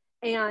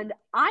 And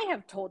I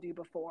have told you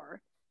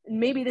before, and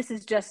maybe this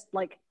is just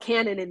like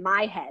canon in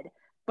my head,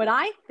 but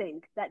I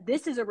think that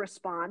this is a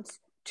response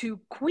to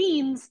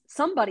Queen's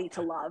Somebody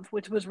to Love,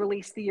 which was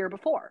released the year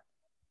before.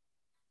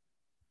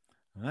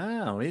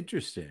 Oh,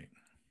 interesting.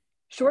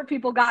 Short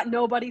people got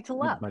nobody to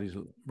love. Nobody's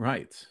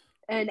right.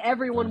 And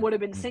everyone would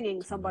have been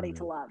singing Somebody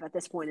to Love at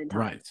this point in time.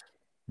 Right.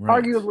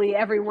 Right. Arguably,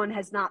 everyone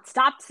has not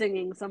stopped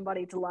singing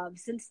Somebody to Love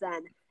since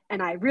then,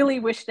 and I really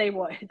wish they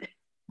would.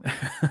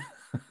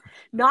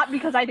 Not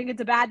because I think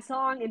it's a bad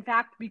song. In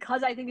fact,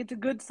 because I think it's a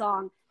good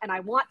song, and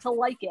I want to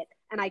like it,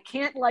 and I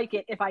can't like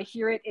it if I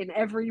hear it in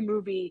every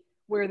movie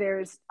where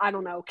there's, I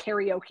don't know,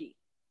 karaoke.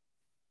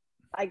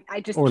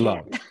 I just or can't.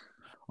 love.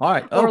 All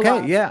right. Or Okay.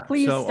 love. Yeah.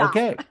 Please so stop.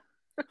 okay.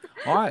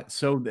 All right.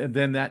 So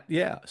then that,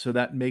 yeah. So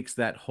that makes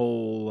that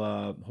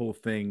whole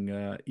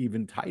thing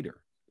even tighter.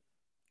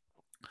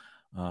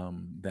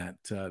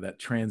 That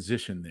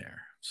transition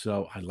there.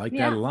 So I like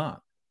that a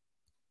lot.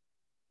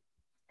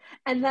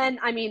 And then,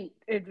 I mean,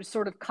 it was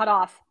sort of cut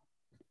off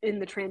in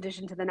the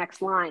transition to the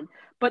next line,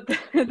 but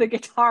the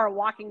guitar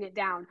walking it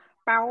down,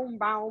 boom,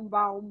 boom,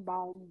 boom,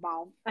 boom,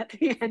 boom, at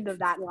the end of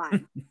that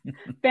line.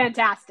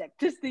 Fantastic.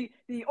 Just the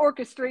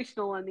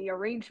orchestrational and the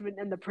arrangement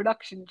and the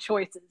production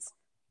choices.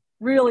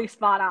 Really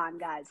spot on,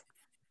 guys.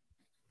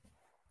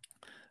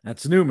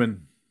 That's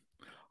Newman.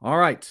 All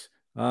right.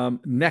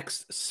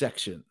 Next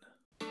section.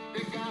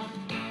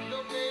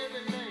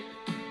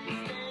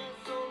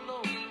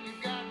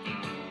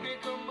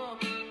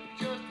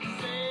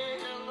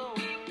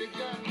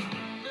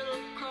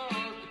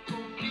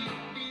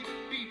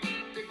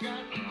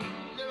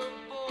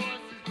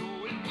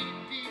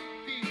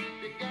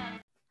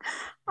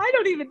 I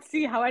don't even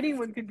see how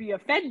anyone could be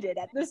offended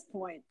at this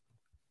point.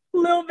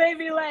 Little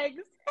baby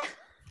legs.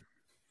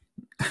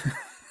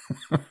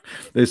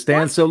 They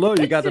stand so low,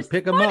 you got to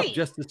pick them funny. up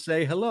just to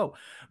say hello.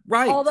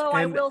 Right. Although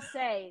I will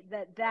say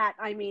that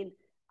I mean,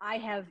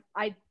 I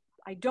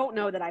don't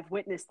know that I've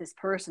witnessed this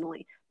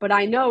personally, but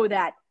I know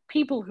that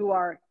people who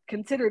are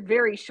considered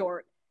very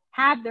short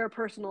have their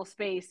personal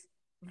space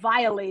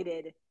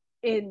violated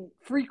in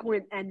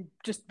frequent and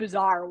just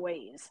bizarre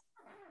ways.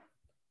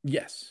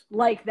 Yes.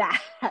 Like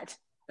that.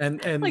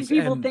 And like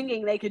people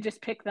thinking they could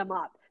just pick them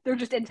up. They're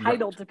just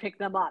entitled right. to pick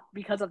them up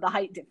because of the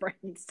height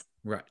difference.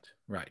 Right.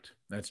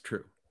 That's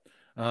true.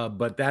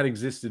 But that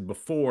existed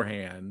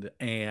beforehand.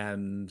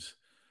 And,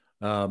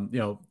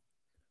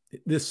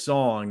 this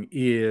song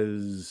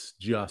is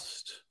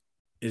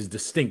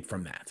distinct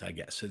from that, I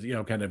guess.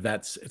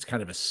 It's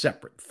kind of a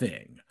separate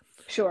thing.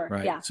 Sure.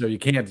 Right. Yeah. So you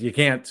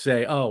can't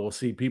say, oh, well,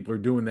 see, people are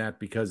doing that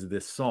because of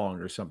this song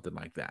or something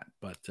like that.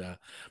 But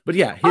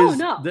yeah,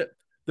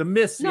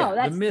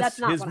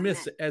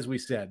 as we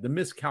said, the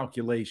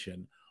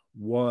miscalculation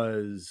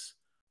was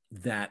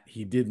that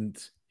he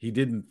didn't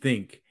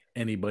think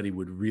anybody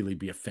would really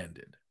be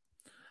offended.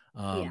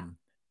 And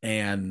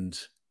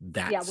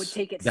would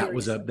take it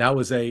seriously. That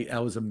was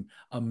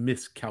a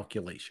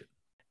miscalculation.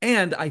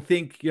 And I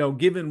think,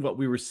 given what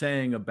we were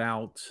saying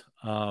about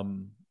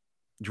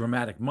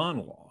dramatic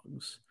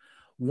monologues,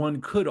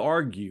 one could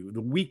argue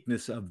the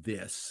weakness of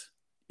this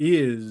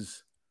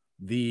is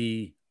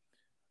the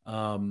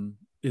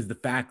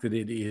fact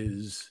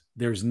that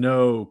there's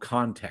no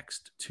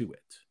context to it.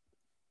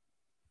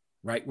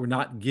 Right? We're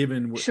not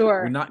given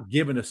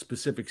a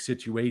specific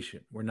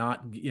situation. We're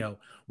not,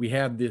 we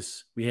have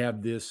this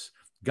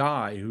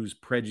guy who's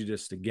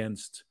prejudiced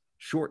against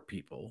short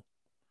people,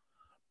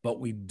 but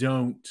we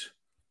don't.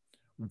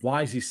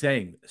 Why is he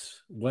saying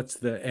this?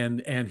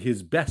 And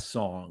his best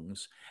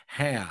songs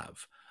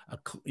have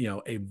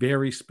a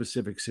very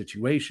specific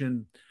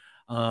situation,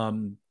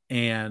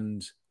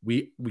 and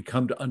we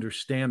come to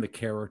understand the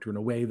character in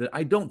a way that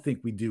I don't think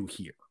we do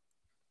here.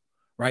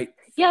 Right?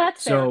 Yeah,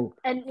 that's fair.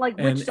 And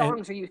which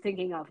songs are you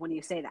thinking of when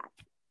you say that?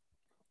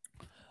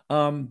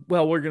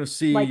 Well, we're going to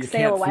see You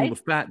Can't Fool the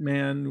Fat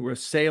Man. We're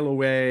Sail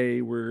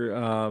Away.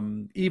 We're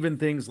even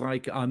things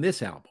like on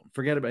this album.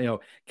 Forget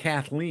about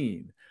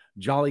Kathleen,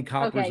 Jolly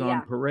Coppers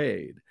on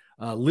Parade,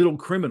 Little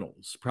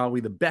Criminals,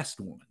 probably the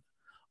best one.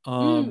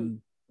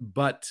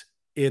 But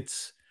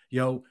it's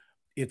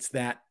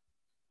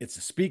a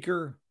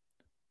speaker,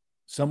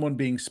 someone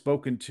being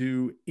spoken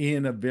to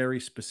in a very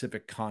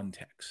specific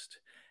context.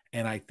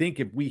 And I think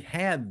if we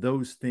had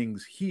those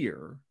things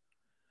here,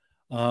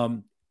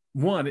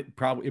 one,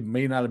 it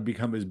may not have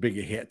become as big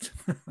a hit.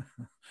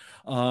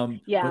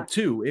 But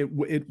two,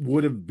 it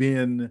would have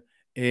been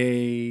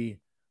it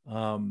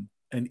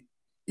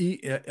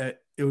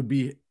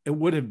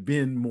would have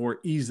been more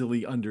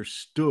easily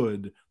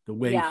understood the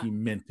way he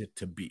meant it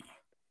to be.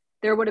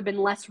 There would have been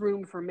less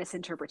room for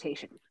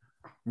misinterpretation.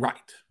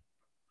 Right.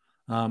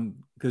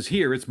 Because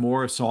here it's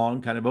more a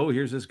song kind of, oh,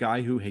 here's this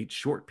guy who hates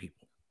short people.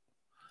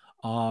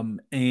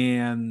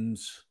 And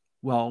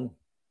well,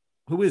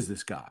 who is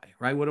this guy?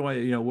 Right. What do I,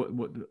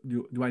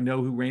 do I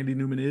know who Randy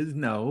Newman is?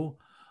 No.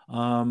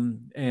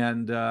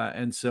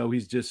 And so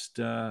he's just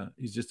a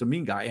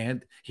mean guy,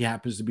 and he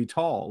happens to be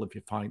tall.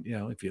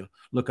 If you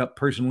look up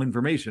personal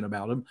information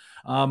about him.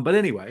 But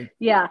anyway.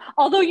 Yeah.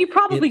 Although you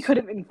probably could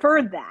have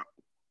inferred that.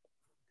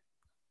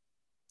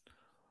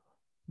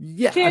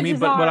 Yeah. I mean,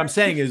 but what I'm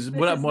saying is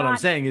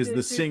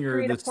the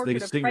singer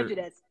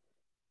prejudice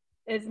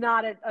is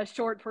not a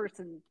short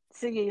person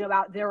singing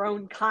about their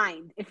own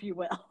kind, if you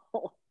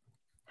will.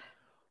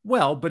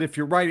 Well, but if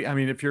you're writing, I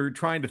mean, if you're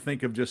trying to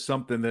think of just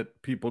something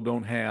that people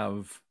don't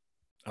have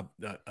a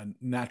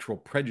natural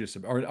prejudice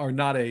or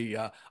not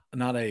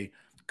a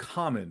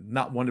common,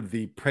 not one of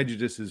the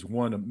prejudices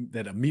one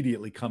that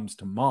immediately comes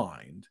to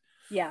mind.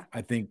 Yeah.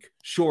 I think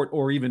short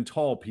or even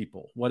tall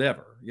people,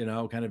 whatever,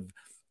 kind of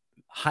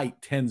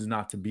height tends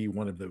not to be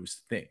one of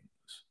those things.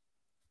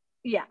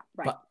 Yeah,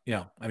 right. But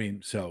I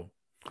mean,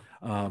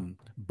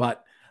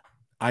 but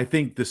I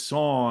think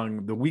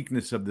the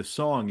weakness of the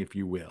song, if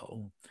you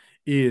will,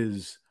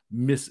 is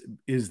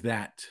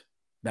that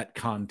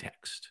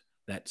context,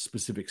 that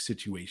specific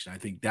situation. I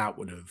think that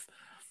would have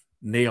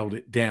nailed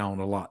it down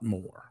a lot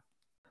more.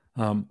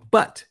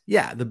 But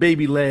yeah, the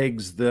baby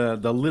legs, the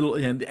little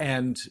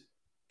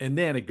and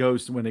then it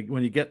goes when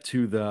you get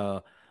to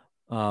the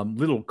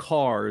little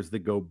cars that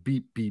go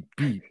beep beep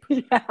beep,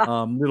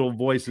 Yeah. little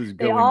voices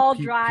They going all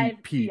peep drive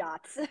peep peep.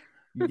 Fiats.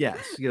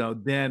 Yes,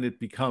 then it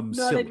becomes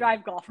No, they silly,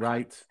 drive golf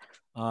right?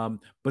 carts.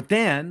 But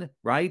then,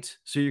 right?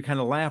 So you're kind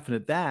of laughing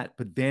at that,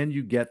 but then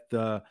you get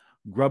the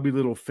grubby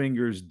little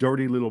fingers,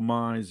 dirty little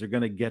minds. They're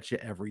going to get you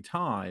every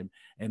time,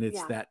 and it's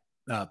Yeah.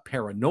 that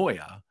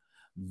paranoia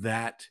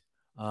that.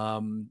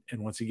 And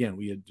once again,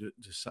 we had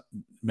just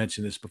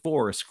mentioned this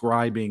before,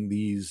 ascribing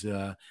these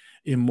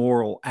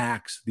immoral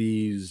acts,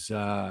 these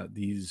sort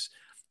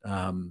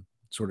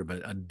of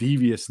a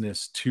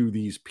deviousness to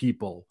these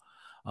people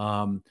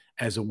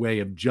as a way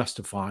of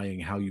justifying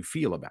how you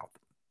feel about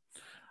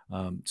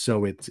them.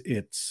 So it's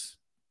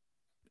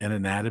an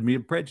anatomy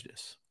of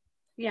prejudice.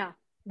 Yeah,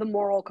 the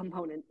moral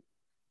component.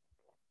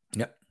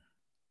 Yep.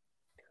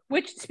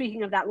 Which,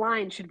 speaking of that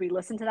line, should we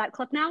listen to that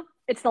clip now?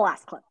 It's the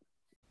last clip.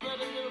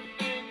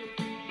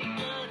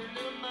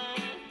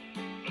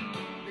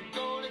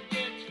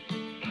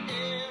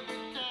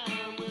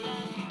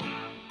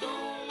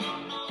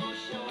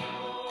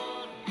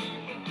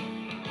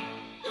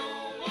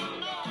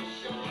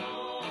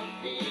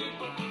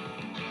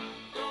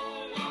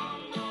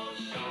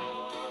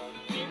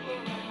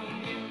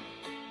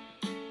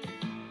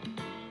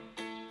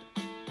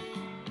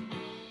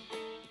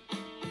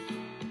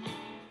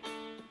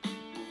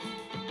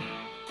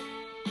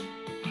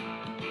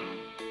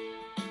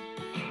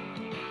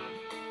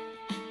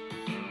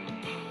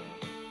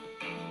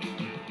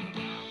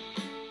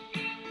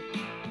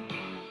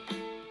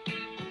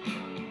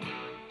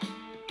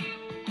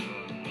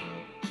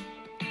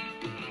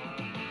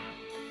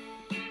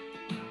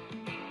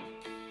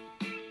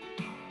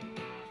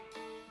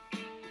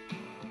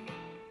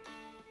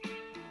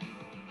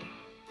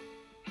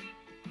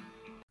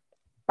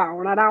 I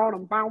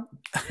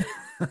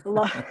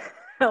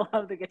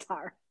love the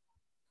guitar.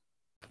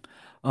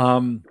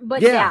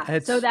 But yeah,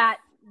 so that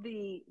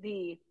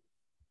the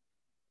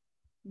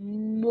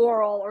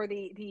moral or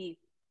the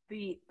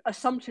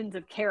assumptions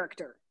of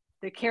character,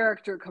 the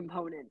character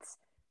components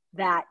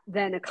that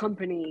then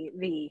accompany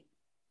the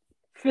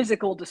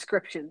physical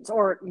descriptions,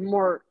 or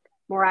more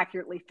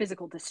accurately,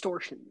 physical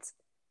distortions.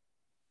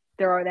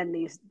 There are then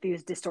these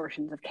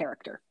distortions of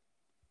character.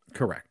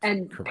 Correct.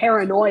 And Correct.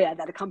 Paranoia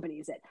that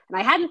accompanies it. And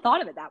I hadn't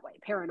thought of it that way,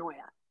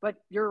 paranoia. But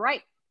you're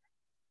right.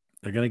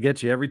 They're going to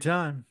get you every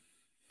time.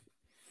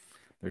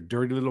 Their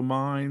dirty little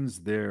minds,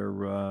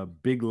 their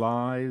big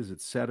lies,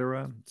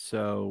 etc.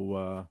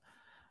 So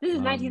this is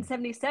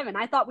 1977.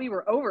 I thought we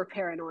were over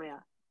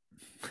paranoia.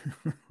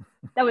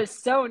 That was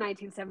so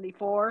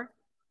 1974.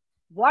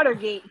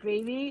 Watergate,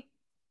 baby.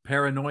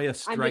 Paranoia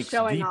strikes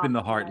deep in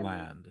the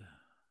heartland.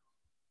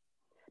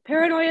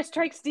 Paranoia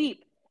strikes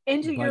deep.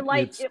 Into your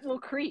light, it will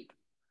creep.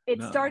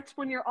 It starts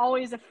when you're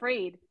always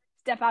afraid.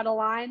 Step out of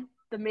line,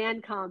 the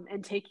man come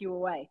and take you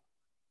away.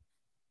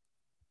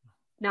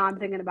 Now I'm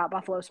thinking about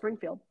Buffalo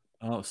Springfield.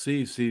 Oh,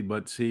 see,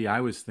 I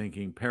was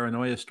thinking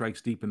paranoia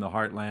strikes deep in the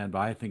heartland, but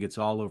I think it's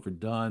all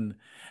overdone.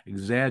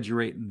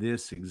 Exaggerating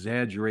this,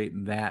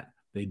 exaggerating that.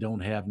 They don't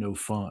have no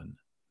fun.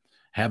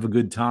 Have a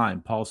good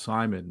time. Paul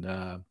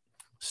Simon,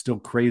 still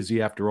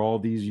crazy after all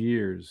these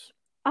years.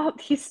 Oh,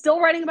 he's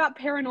still writing about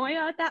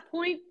paranoia at that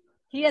point?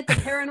 He had the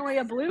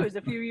Paranoia Blues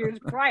a few years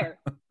prior.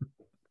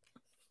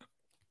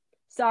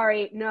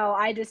 Sorry, no,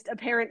 I just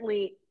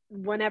apparently,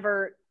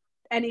 whenever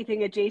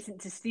anything adjacent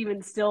to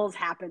Stephen Stills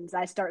happens,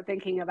 I start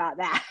thinking about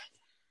that.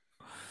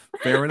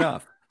 Fair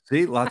enough.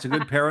 See, lots of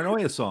good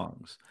paranoia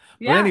songs.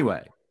 Yeah. But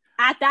anyway.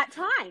 At that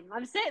time,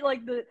 I'm saying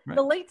like the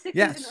late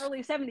 60s and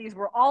early 70s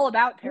were all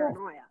about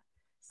paranoia.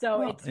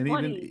 So it's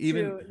funny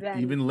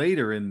even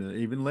later in the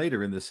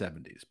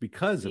 70s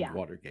because of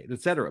Watergate,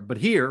 etc. But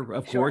here,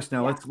 of course,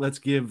 now let's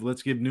give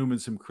Newman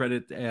some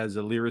credit as a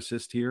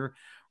lyricist here,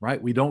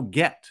 right? We don't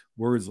get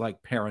words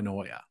like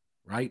paranoia,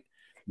 right?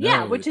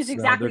 No, which is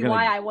exactly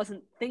why I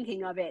wasn't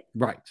thinking of it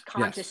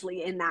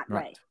consciously in that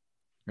way.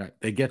 Right.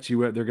 They get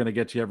you. They're going to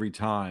get you every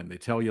time. They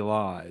tell you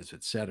lies,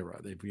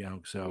 etc.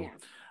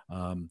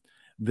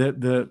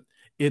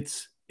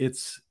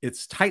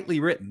 It's tightly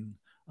written.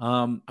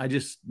 I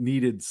just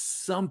needed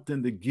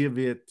something to give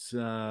it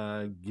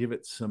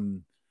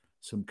some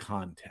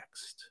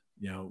context.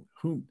 To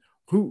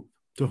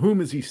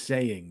whom is he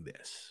saying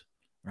this?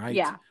 Right.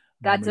 Yeah.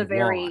 That's a Why?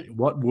 very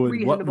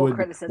reasonable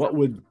criticism.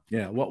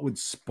 What would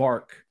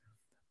spark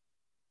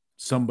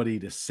somebody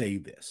to say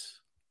this?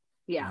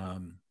 Yeah.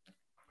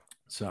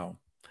 So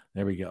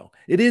there we go.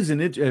 It is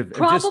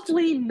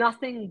Probably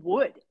nothing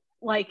would.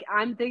 Like,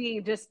 I'm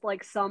thinking just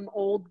like some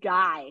old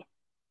guy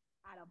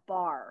at a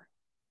bar.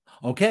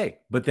 Okay,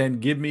 but then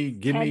give me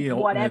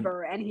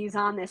whatever, and he's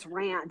on this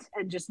rant,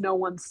 and just no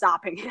one's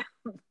stopping him.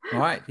 All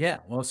right, yeah.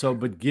 Well,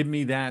 but give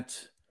me that,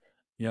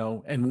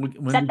 and when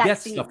we get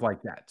scene. Stuff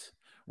like that,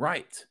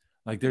 right?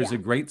 Like there's a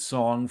great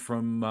song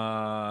from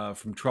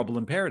Trouble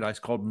in Paradise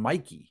called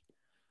Mikey,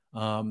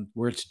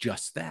 where it's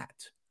just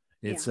that.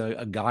 It's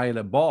a guy at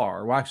a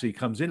bar. Well, actually, he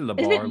comes into the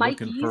bar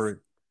looking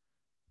for.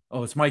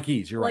 Oh, it's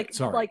Mikey's. You're right.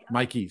 Sorry,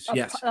 Mikey's.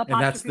 Yes,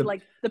 and that's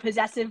the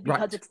possessive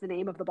because it's the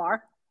name of the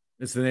bar.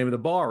 It's the name of the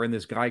bar, and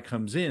this guy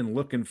comes in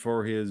looking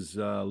for his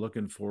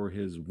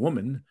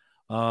woman,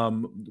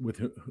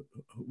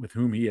 with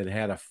whom he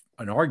had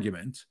an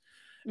argument,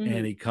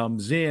 and he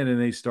comes in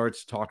and he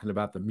starts talking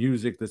about the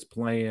music that's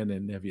playing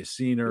and have you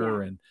seen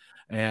her,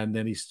 and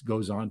then he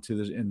goes on to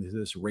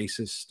this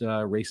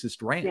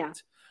racist rant. Yeah.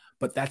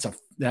 But that's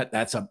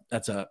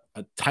a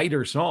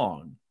tighter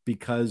song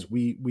because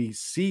we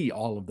see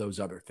all of those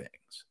other things.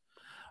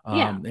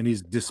 And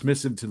he's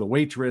dismissive to the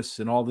waitress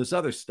and all this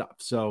other stuff.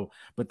 So,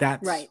 but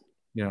that's right.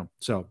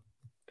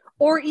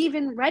 Or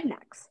even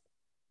rednecks.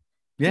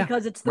 Yeah.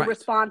 Because it's the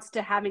response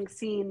to having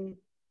seen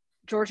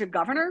Georgia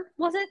Governor,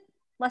 was it?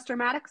 Lester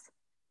Maddox?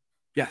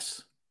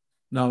 Yes.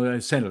 No,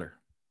 Senator.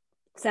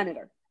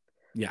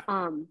 Yeah.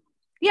 On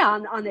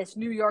this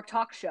New York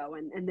talk show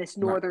and this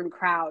Northern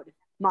crowd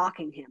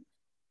mocking him.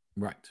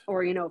 Right.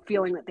 Or,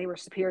 feeling that they were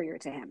superior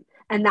to him.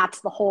 And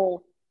that's the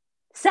whole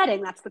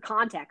setting. That's the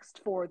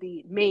context for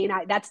the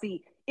that's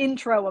the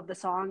intro of the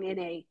song in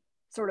a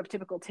sort of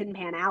typical Tin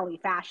Pan Alley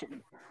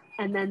fashion.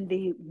 And then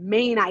the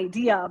main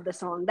idea of the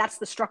song, that's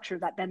the structure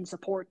that then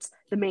supports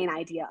the main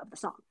idea of the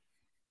song.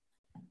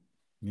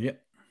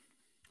 Yep.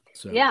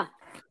 Yeah.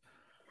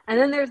 And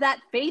then there's that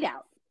fade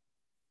out.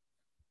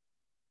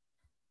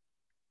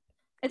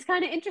 It's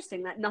kind of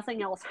interesting that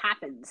nothing else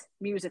happens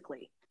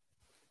musically.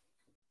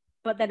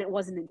 But then it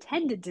wasn't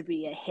intended to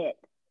be a hit.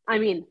 I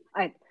mean,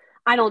 I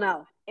don't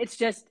know. It's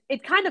just,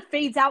 it kind of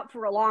fades out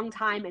for a long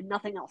time and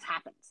nothing else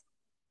happens,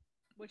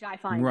 which I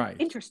find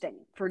interesting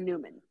for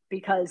Newman,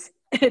 because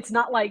it's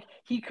not like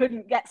he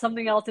couldn't get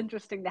something else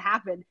interesting to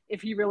happen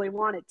if he really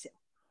wanted to.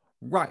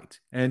 Right.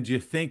 And do you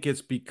think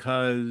it's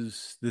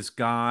because this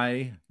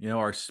guy,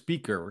 our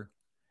speaker,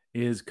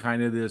 is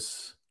kind of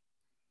this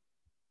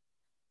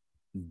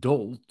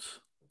dolt,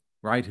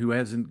 right, who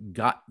hasn't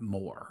got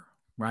more,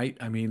 right?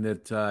 I mean,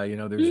 that,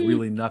 there's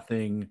really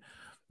nothing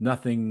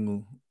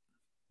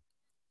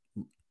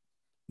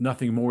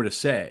more to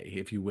say,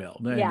 if you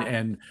will,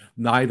 and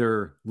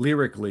neither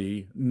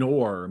lyrically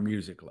nor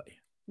musically.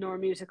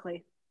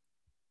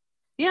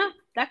 Yeah,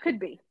 that could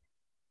be.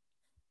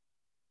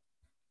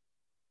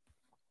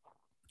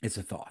 It's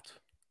a thought.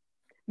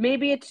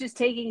 Maybe it's just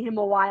taking him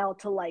a while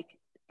to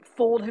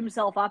fold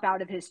himself up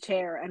out of his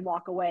chair and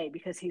walk away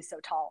because he's so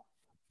tall.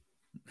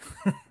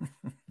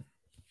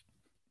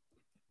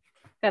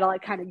 Gotta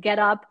kind of get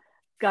up,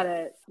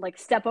 gotta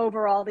step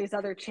over all these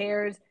other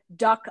chairs,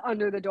 duck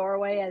under the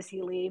doorway as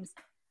he leaves.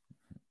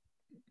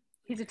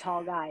 He's a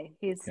tall guy.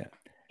 He's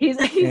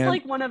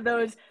like one of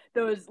those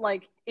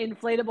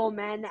inflatable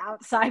men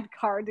outside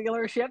car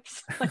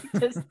dealerships,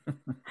 just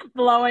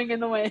blowing in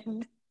the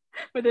wind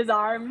with his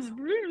arms.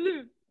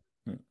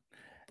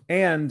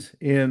 And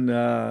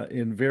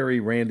in very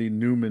Randy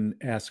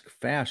Newman-esque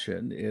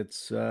fashion,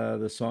 it's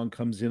the song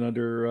comes in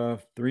under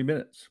 3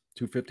 minutes,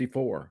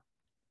 2:54.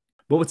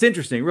 But what's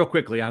interesting, real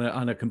quickly,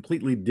 on a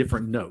completely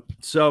different note.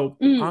 So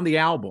on the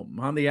album,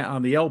 on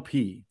the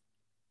LP,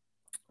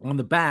 on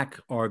the back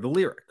are the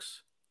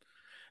lyrics.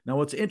 Now,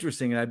 what's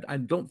interesting, I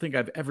don't think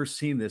I've ever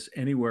seen this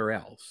anywhere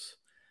else.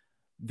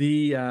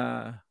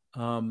 The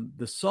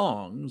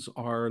songs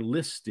are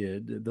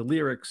listed, the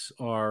lyrics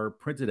are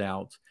printed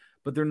out,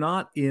 but they're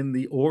not in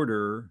the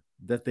order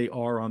that they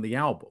are on the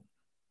album.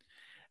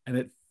 And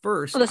at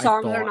first, the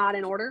songs are not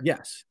in order?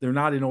 Yes, they're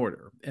not in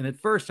order. And at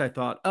first I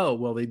thought, oh,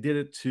 well, they did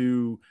it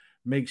to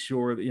make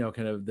sure that,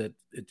 kind of that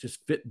it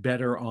just fit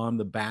better on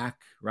the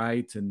back,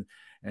 right? And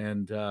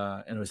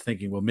I was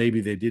thinking, well,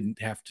 maybe they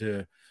didn't have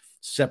to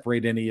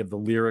separate any of the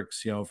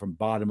lyrics, from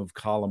bottom of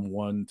column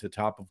 1 to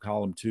top of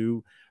column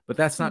 2, but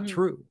that's not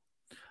true.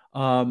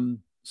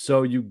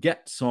 So you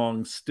get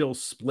songs still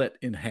split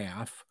in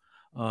half,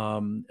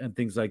 and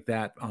things like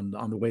that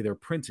on the way they're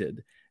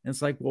printed. And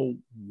it's like, well,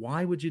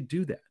 why would you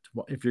do that?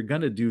 Well, if you're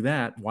going to do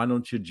that, why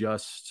don't you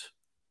just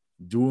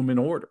do them in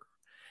order?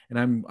 And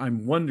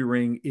I'm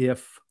wondering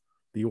if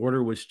the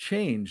order was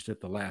changed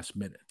at the last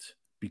minute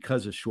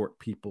because of Short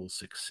People's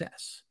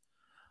success.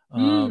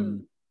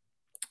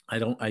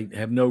 I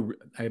have no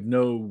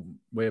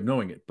way of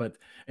knowing it,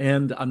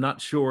 and I'm not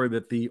sure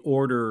that the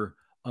order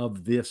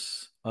of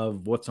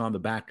what's on the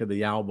back of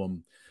the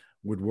album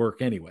would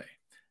work anyway.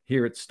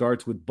 Here it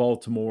starts with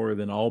Baltimore,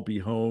 then I'll Be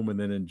Home, and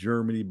then In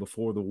Germany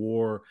Before the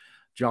War,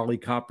 Jolly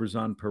Coppers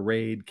on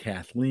Parade,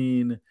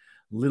 Kathleen,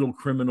 Little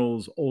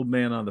Criminals, Old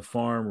Man on the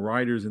Farm,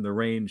 Riders in the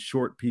Rain,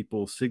 Short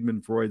People,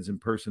 Sigmund Freud's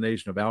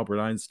impersonation of Albert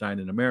Einstein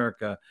in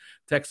America,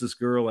 Texas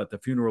Girl at the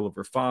Funeral of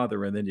Her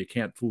Father, and then You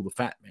Can't Fool the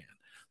Fat Man.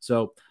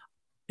 So,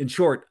 in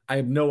short, I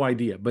have no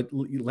idea. But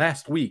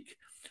last week,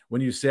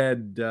 when you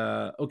said,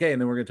 okay, and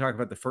then we're going to talk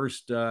about the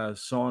first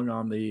song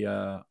on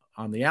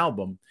the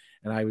album,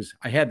 and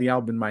I had the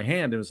album in my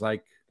hand, and it was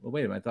like, well,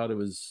 wait a minute, I thought it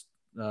was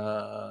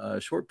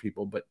Short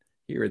People, but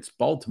here it's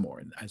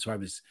Baltimore, and so I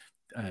was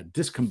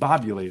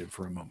discombobulated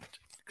for a moment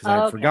because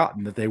I'd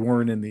forgotten that they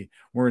weren't in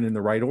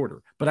the right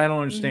order. But I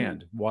don't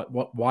understand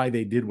why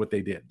they did what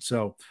they did.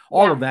 So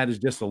all of that is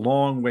just a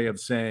long way of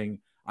saying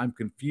I'm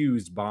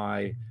confused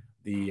by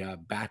the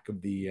back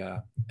of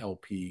the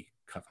LP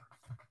cover.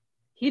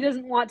 He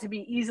doesn't want to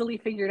be easily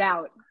figured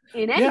out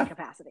in any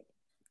capacity.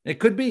 It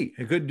could be.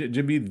 It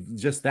could be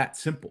just that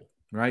simple,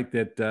 right?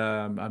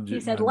 That he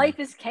said, life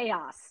is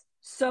chaos.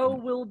 So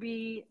will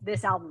be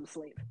this album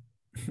sleeve.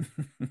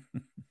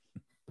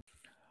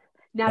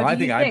 Now,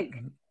 do you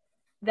think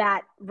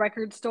that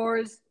record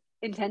stores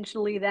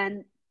intentionally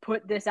then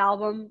put this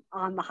album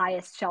on the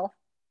highest shelf?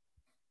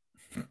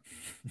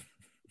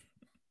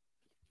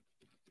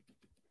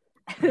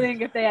 I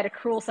think if they had a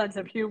cruel sense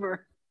of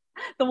humor,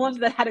 the ones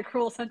that had a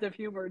cruel sense of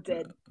humor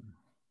did.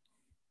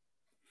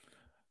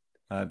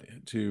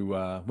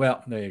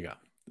 Well, there you go.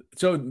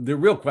 So the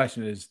real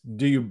question is,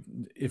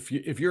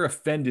 if you're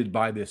offended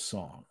by this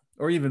song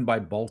or even by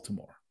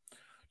Baltimore,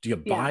 do you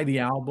buy the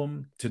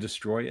album to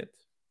destroy it?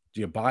 Do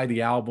you buy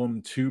the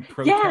album to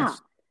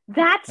protest? Yeah,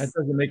 that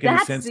doesn't make any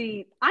sense. That's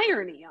the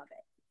irony of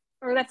it,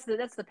 or that's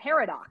the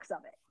paradox of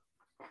it.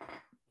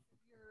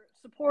 You're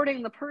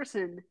supporting the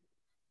person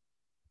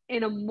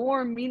in a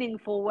more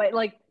meaningful way,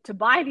 like to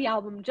buy the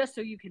album just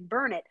so you can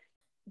burn it,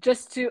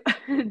 just to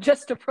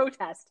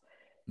protest.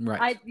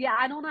 Right.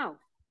 I don't know.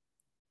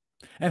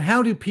 And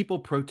how do people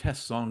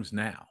protest songs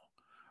now?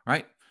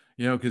 Right?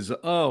 Because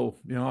what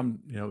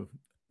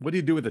do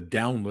you do with a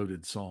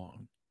downloaded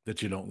song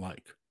that you don't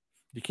like?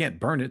 You can't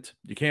burn it.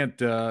 You can't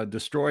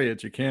destroy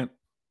it. You can't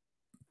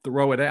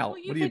throw it out.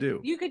 What do you do?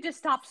 You could just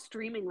stop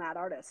streaming that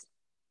artist.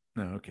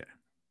 Oh, okay.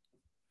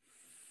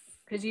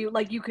 Because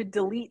you could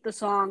delete the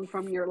song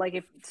from your, like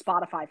if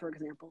Spotify, for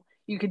example,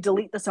 you could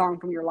delete the song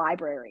from your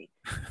library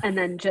and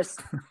then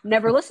just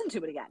never listen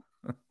to it again.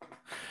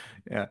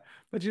 Yeah.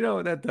 But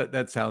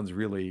that sounds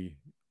really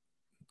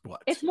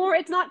what? It's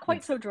not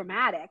quite so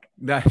dramatic,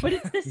 but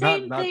it's the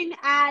same thing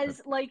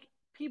as like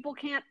people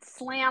can't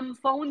slam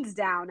phones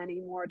down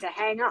anymore to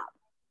hang up.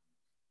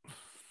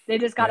 They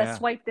just got to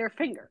swipe their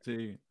finger.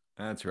 See,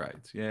 that's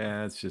right.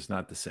 Yeah, it's just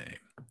not the same.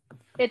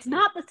 It's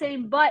not the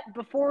same, but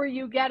before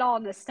you get all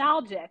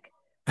nostalgic,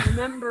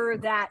 remember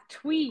that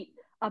tweet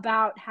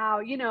about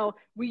how,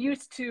 we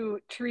used to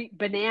treat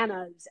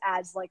bananas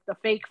as like the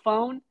fake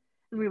phone,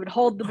 and we would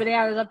hold the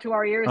bananas up to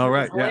our ears. Oh, and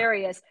right, it was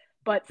hilarious.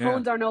 But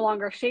phones are no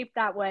longer shaped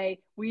that way.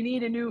 We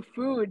need a new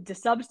food to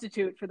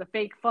substitute for the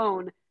fake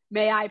phone.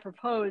 May I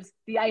propose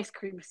the ice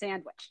cream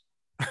sandwich?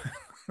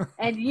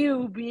 And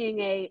you, being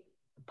a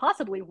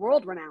possibly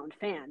world-renowned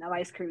fan of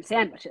ice cream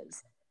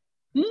sandwiches,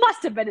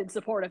 must have been in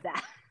support of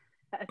that.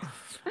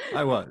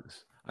 I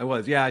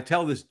was. Yeah, I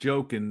tell this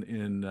joke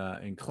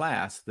in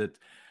class that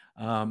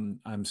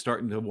I'm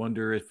starting to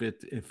wonder if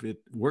it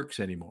works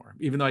anymore,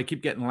 even though I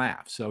keep getting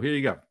laughs. So here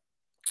you go.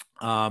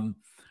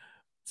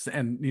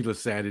 And needless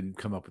to say, I didn't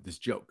come up with this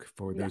joke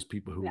for those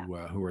people who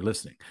are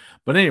listening.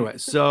 But anyway,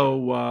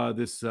 so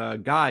this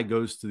guy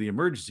goes to the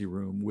emergency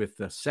room with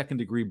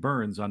second-degree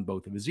burns on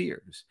both of his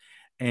ears.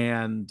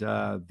 And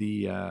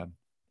the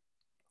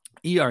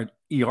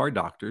ER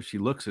doctor, she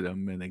looks at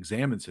him and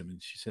examines him,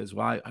 and she says,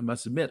 well, I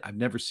must admit, I've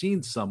never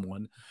seen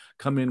someone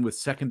come in with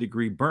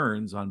second-degree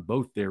burns on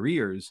both their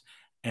ears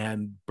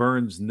and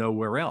burns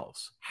nowhere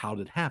else. How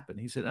did it happen?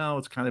 He said, oh,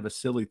 it's kind of a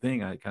silly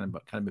thing. I kind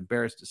of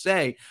embarrassed to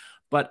say,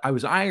 but I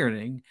was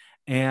ironing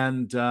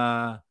and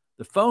the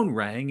phone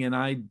rang and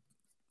I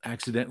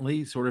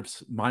accidentally sort of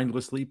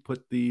mindlessly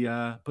put the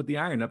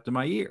iron up to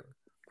my ear.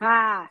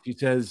 She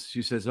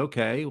says,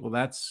 okay, well,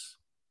 that's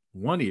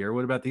one ear.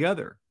 What about the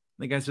other?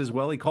 The guy says,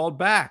 well, he called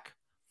back.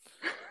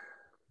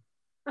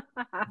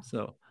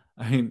 So,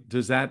 I mean,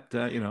 does that,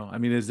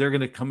 is there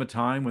going to come a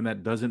time when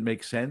that doesn't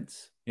make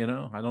sense? I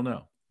don't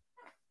know.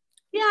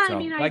 Yeah, so,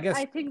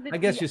 I think that I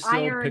guess you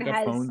still pick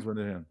up phones when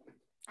they're in.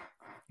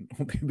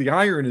 The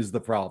iron is the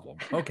problem.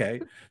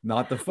 Okay,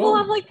 not the phone. Well,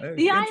 I'm like,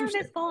 the iron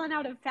has fallen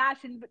out of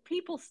fashion, but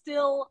people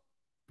still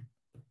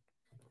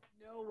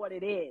know what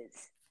it is.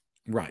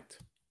 Right.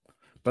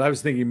 But I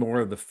was thinking more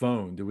of the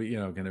phone. Do we,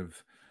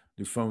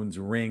 do phones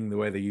ring the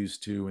way they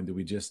used to? And do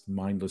we just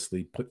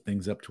mindlessly put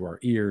things up to our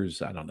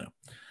ears? I don't know.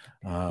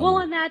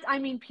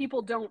 And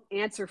people don't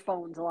answer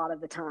phones a lot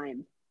of the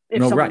time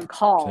if someone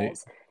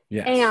calls.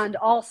 Yes. And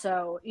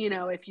also,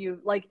 if you,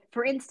 like,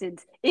 for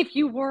instance, if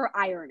you were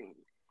ironing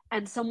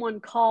and someone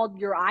called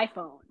your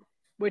iPhone,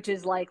 which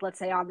is like, let's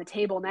say on the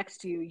table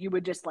next to you, you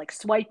would just like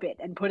swipe it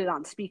and put it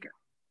on speaker.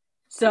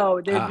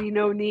 So there'd be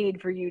no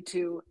need for you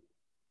to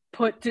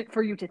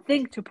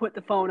think to put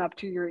the phone up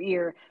to your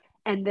ear,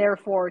 and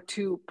therefore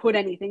to put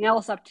anything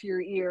else up to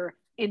your ear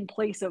in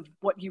place of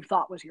what you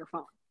thought was your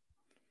phone.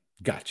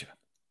 Gotcha.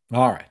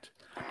 All right.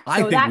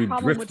 So that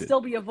problem would still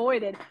be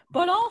avoided,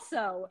 but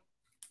also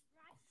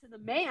to the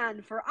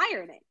man for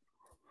ironing.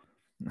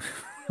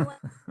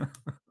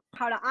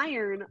 How to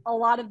iron, a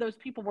lot of those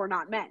people were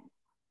not men.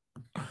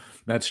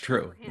 That's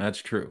true. That's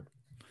true.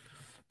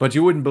 But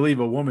you wouldn't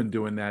believe a woman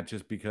doing that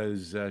just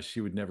because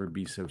she would never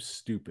be so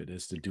stupid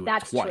as to do it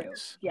twice.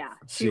 That's true. Yeah.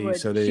 She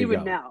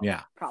would know.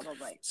 Yeah.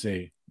 Probably.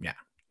 See. Yeah.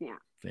 Yeah.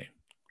 See.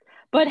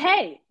 But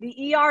hey,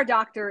 the ER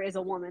doctor is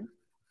a woman.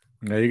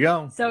 There you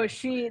go. So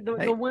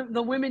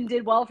the women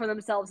did well for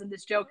themselves in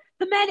this joke.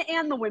 The men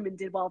and the women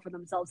did well for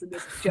themselves in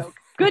this joke.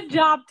 Good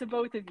job to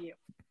both of you.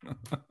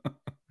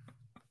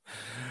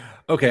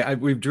 Okay,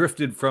 we've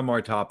drifted from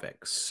our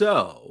topic.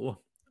 So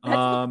that's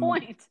the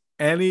point.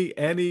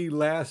 Any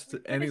last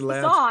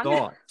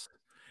thoughts?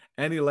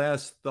 Any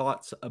last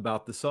thoughts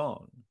about the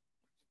song?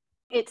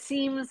 It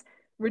seems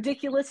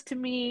ridiculous to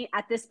me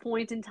at this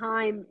point in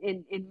time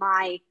in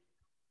my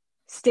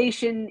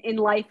station in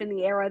life, in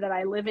the era that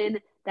I live in,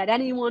 that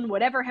anyone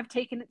would ever have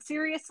taken it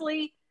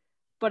seriously.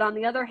 But on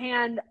the other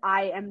hand,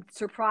 I am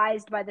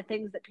surprised by the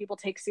things that people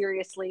take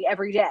seriously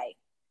every day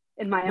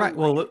in my own life.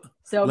 Well,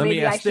 so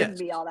maybe I shouldn't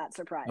be all that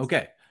surprised.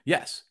 Okay.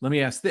 Yes. Let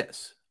me ask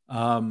this.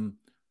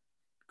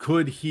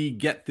 Could he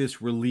get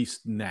this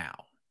released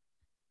now?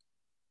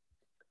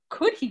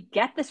 Could he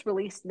get this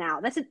released now?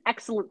 That's an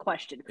excellent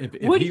question.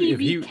 Would he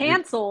be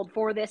canceled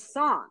for this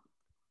song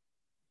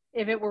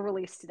if it were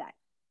released today?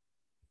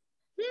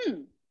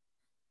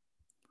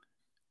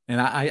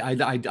 And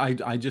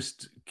I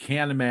just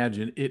can't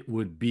imagine it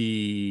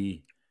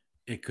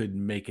could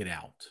make it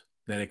out,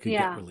 that it could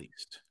get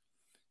released.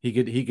 He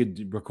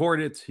could record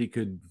it. He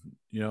could,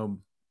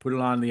 put it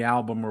on the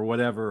album or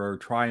whatever, or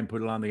try and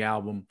put it on the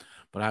album.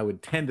 But I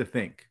would tend to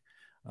think,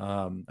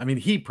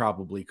 he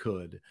probably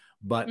could,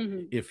 but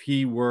if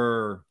he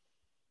were,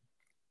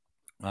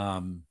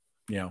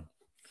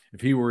 if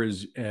he were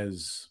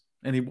as,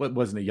 and he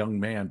wasn't a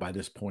young man by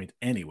this point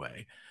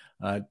anyway,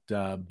 but he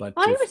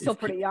was still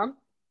pretty young.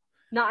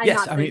 Right.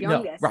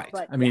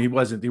 He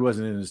wasn't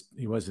in his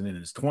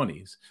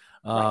 20s.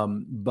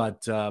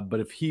 But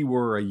if he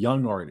were a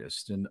young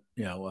artist and,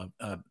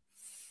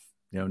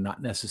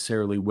 not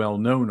necessarily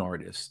well-known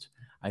artist,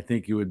 I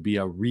think it would be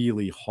a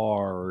really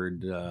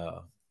hard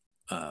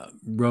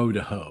row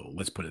to hoe.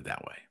 Let's put it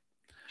that way.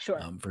 Sure.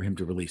 For him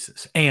to release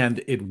this,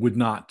 and it would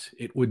not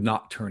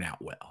turn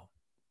out well.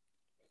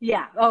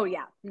 Yeah. Oh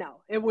yeah.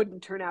 No, it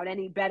wouldn't turn out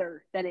any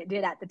better than it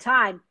did at the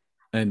time,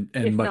 and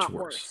much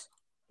worse.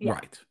 Yeah.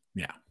 Right.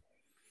 Yeah.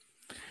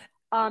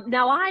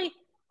 Now,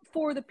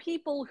 for the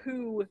people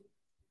who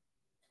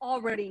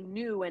already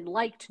knew and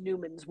liked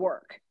Newman's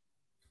work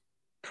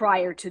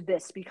prior to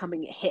this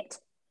becoming a hit,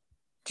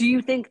 do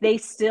you think they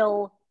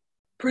still,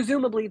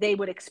 presumably they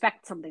would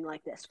expect something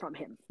like this from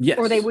him? Yes.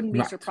 Or they wouldn't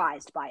be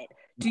surprised by it?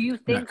 Do you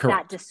think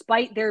that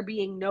despite there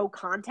being no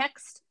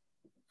context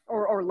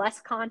or less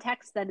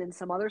context than in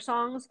some other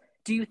songs,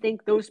 do you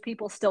think those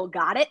people still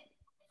got it?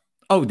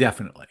 Oh,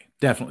 definitely.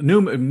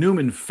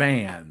 Newman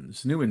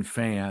fans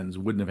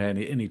wouldn't have had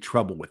any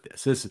trouble with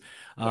this. This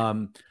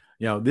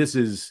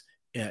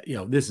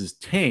is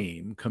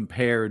tame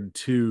compared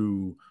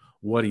to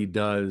what he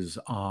does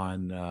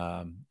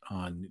on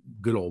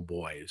Good Old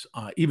Boys,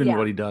 even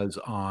what he does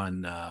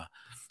on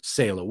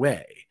Sail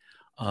Away.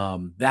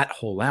 That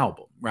whole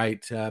album,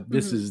 right?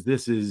 This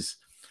is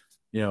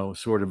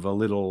sort of a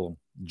little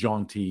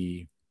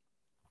jaunty,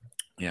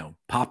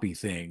 poppy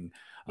thing.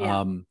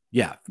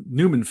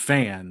 Newman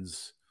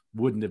fans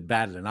wouldn't have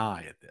batted an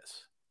eye at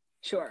this.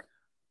 Sure.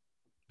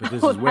 But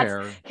this is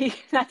where he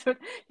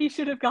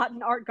should have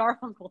gotten Art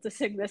Garfunkel to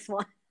sing this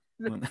one.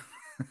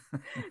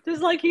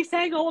 Just like he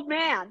sang Old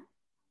Man.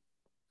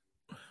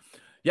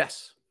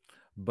 Yes.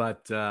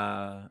 But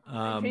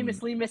I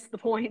famously missed the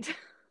point.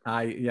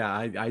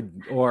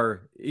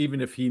 Or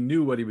even if he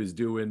knew what he was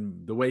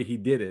doing, the way he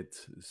did it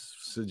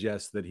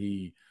suggests that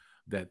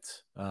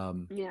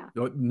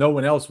no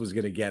one else was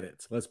going to get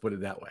it. Let's put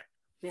it that way.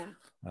 Yeah.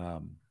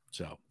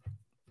 So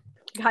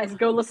guys,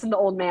 go listen to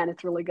Old Man.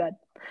 It's really good.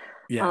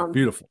 Yeah.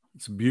 Beautiful.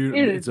 It's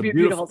beautiful. It's a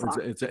beautiful song.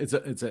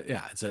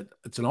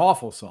 It's an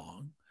awful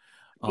song.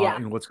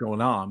 In what's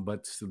going on,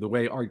 but the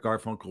way Art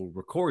Garfunkel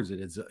records it,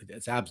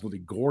 it's absolutely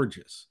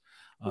gorgeous.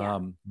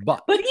 But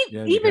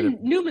even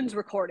Newman's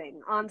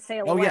recording on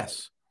Sail Away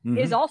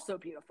is also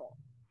beautiful.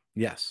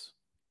 Yes,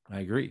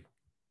 I agree.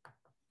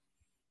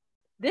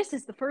 This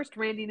is the first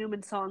Randy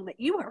Newman song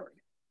that you heard,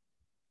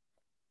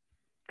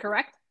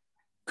 correct?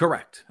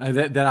 Correct.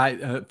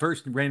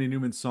 First Randy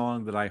Newman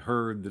song that I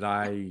heard that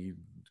I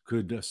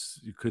could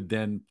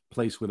then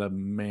place with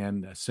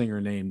a singer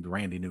named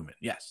Randy Newman.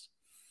 Yes.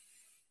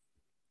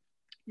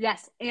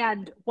 Yes,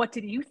 and what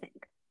did you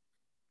think,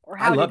 or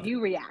how did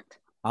you react?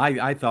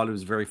 I thought it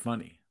was very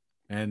funny,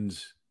 and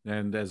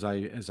as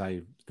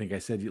I think I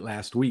said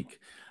last week,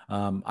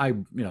 I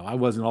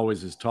wasn't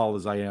always as tall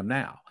as I am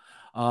now,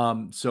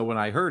 So when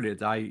I heard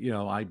it,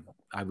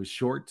 I was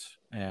short,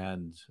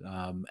 and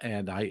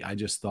I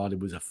just thought it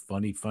was a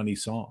funny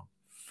song.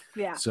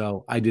 Yeah.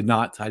 So I did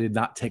not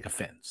take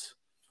offense.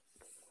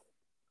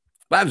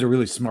 But I was a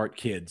really smart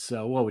kid,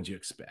 so what would you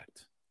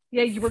expect?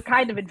 Yeah, you were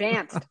kind of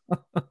advanced.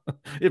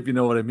 If you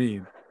know what I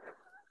mean.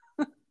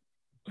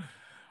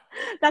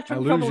 That's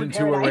from Trouble in Allusion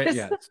to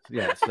Paradise.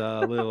 yes, a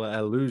little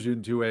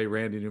allusion to a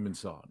Randy Newman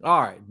song.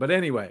 All right, but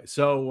anyway,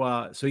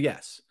 so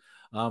yes,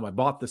 I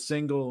bought the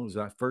single. It was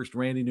my first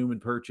Randy Newman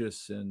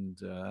purchase, and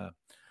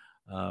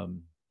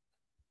um,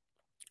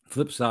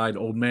 flip side,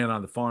 Old Man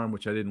on the Farm,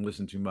 which I didn't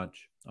listen to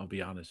much. I'll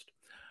be honest,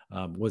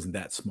 wasn't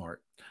that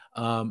smart.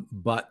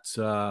 But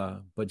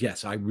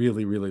yes, I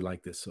really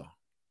like this song.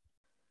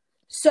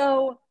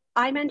 So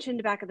I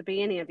mentioned back at the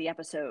beginning of the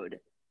episode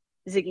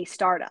Ziggy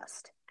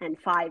Stardust and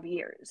 5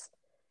 years.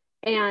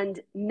 And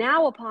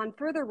now, upon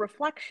further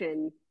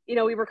reflection,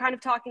 we were kind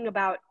of talking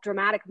about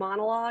dramatic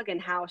monologue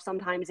and how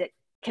sometimes it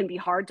can be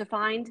hard to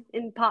find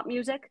in pop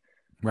music.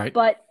 Right.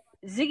 But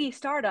Ziggy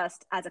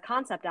Stardust as a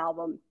concept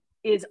album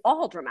is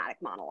all dramatic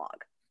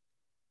monologue.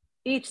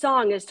 Each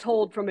song is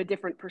told from a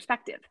different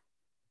perspective,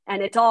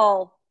 and it's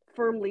all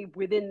firmly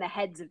within the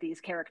heads of these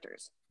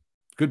characters.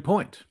 Good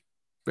point.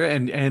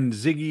 And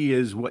Ziggy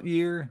is what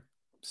year?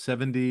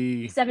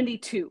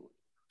 72.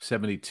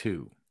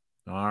 72.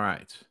 All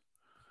right.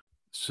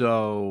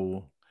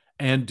 So,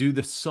 and do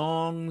the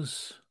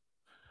songs,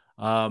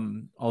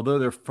 although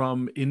they're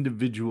from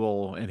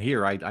individual, and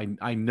here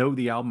I know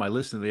the album, I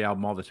listen to the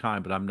album all the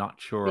time, but I'm not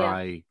sure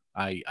Yeah.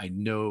 I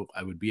know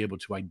I would be able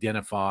to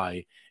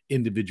identify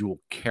individual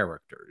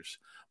characters.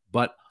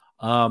 But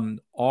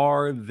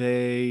are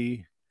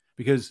they,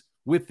 because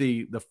with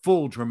the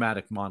full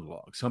dramatic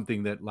monologue,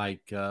 something that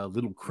like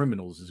Little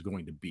Criminals is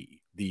going to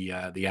be the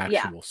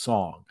actual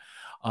song,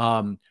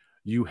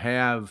 you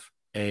have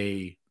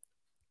a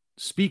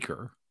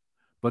speaker,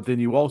 but then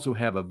you also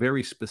have a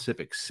very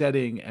specific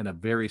setting and a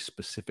very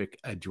specific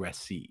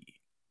addressee.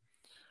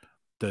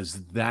 Does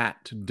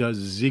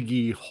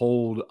Ziggy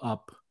hold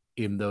up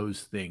in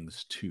those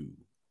things too?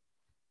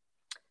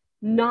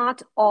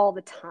 Not all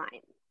the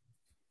time.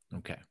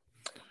 Okay.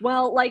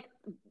 Well, like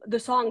the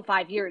song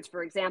 5 years,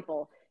 for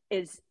example,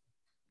 is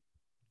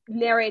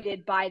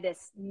narrated by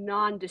this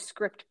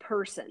nondescript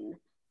person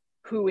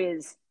who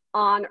is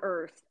on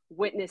Earth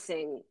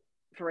witnessing,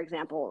 for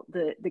example,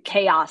 the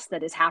chaos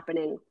that is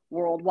happening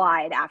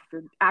worldwide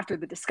after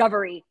the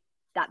discovery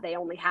that they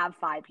only have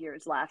 5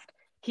 years left.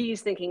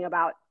 He's thinking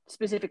about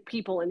specific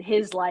people in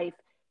his life.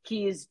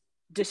 He's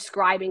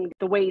describing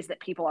the ways that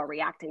people are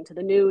reacting to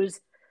the news.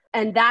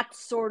 And that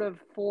sort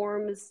of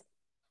forms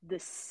the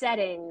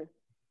setting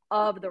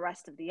of the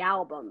rest of the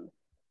album.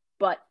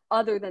 But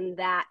other than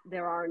that,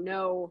 there are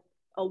no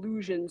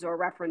allusions or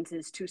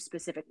references to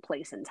specific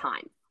place and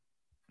time.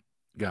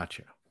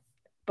 Gotcha.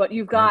 But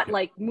you've got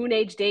like Moon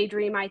Age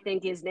Daydream, I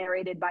think, is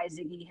narrated by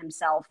Ziggy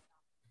himself.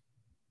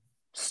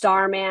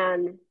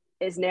 Starman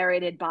is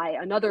narrated by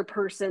another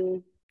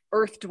person,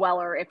 Earth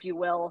Dweller, if you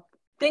will.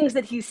 Things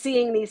that he's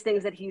seeing, these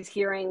things that he's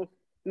hearing,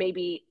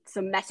 maybe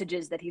some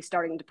messages that he's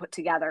starting to put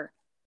together.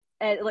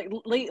 And like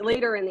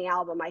later in the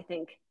album, I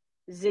think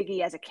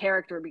Ziggy as a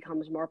character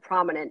becomes more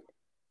prominent.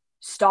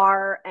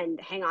 Star and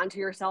Hang On to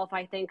Yourself,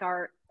 I think,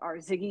 are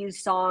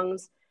Ziggy's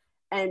songs.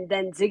 And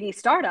then Ziggy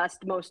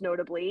Stardust, most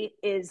notably,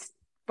 is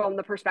from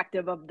the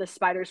perspective of the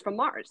Spiders from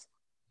Mars,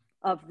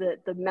 of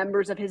the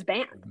members of his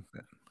band.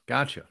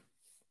 Gotcha.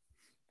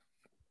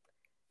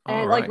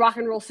 And like Rock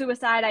and Roll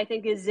Suicide, I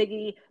think, is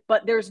Ziggy,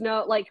 but there's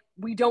no, like,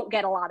 we don't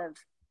get a lot of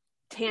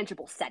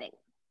tangible setting.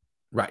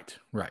 Right.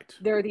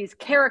 There are these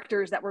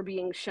characters that were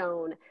being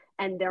shown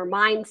and their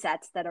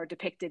mindsets that are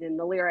depicted in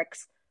the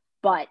lyrics,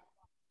 but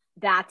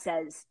that's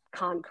as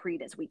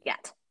concrete as we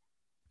get.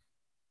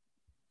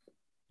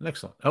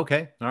 Excellent.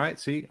 Okay. All right.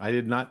 See, I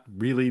did not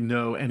really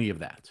know any of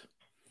that.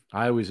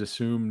 I always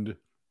assumed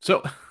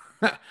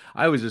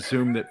I always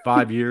assumed that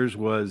 5 years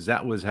was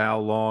how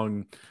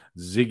long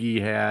Ziggy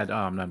had.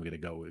 I'm not going to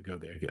go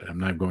there. I'm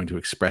not going to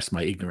express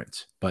my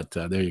ignorance, but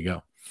there you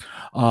go.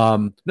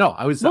 No,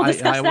 I was. We'll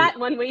discuss that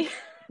when we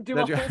do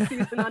a whole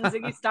season on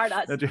Ziggy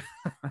Stardust,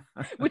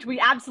 which we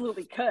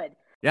absolutely could.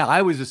 Yeah, I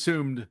always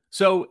assumed.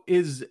 So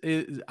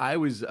I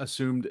always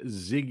assumed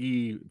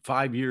Ziggy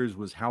 5 years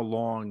was how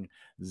long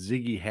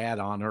Ziggy had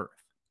on Earth,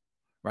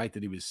 right?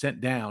 That he was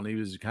sent down. He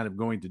was kind of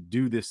going to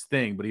do this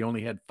thing, but he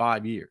only had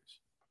 5 years.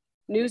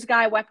 News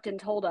guy wept and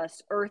told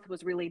us Earth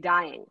was really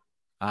dying.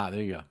 Ah,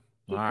 there you go.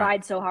 He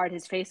cried so hard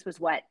his face was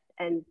wet,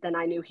 and then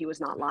I knew he was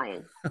not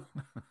lying.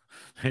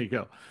 There you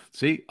go.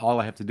 See,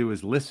 all I have to do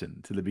is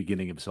listen to the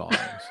beginning of songs.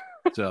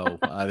 So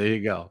there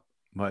you go.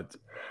 But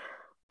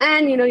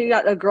and you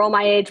got a girl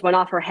my age went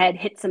off her head,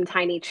 hit some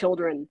tiny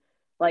children.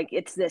 Like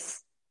it's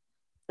this.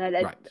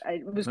 Right.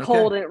 It was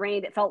cold and it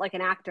rained. It felt like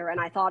an actor, and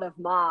I thought of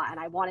Ma, and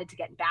I wanted to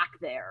get back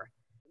there.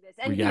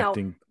 And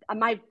reacting.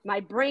 My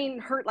brain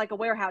hurt like a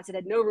warehouse. It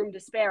had no room to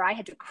spare. I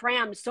had to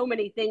cram so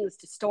many things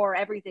to store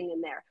everything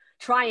in there,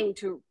 trying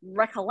to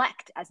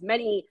recollect as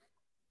many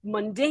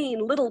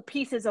mundane little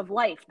pieces of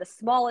life, the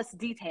smallest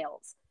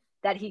details,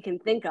 that he can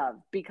think of,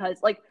 because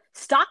like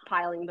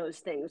stockpiling those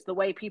things the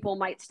way people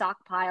might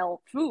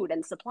stockpile food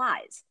and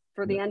supplies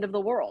for the end of the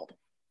world,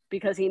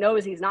 because he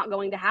knows he's not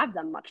going to have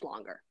them much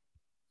longer.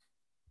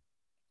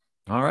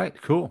 All right,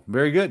 cool.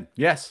 Very good.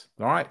 Yes.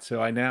 All right.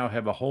 So I now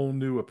have a whole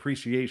new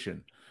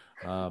appreciation.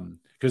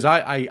 Because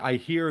I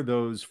hear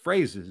those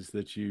phrases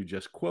that you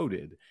just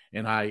quoted,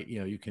 and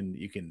you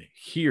can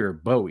hear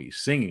Bowie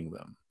singing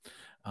them.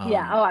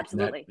 Yeah. Oh,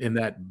 absolutely. In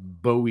that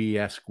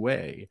Bowie-esque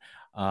way.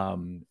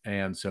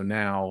 And so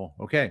now,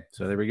 okay,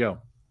 so there we go.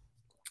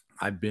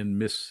 I've been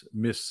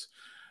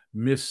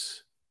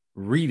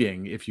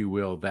misreading, if you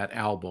will, that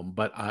album,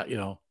 but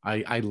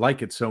I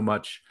like it so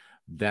much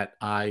that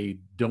I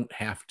don't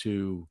have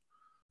to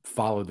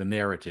follow the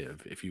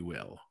narrative, if you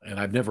will. And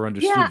I've never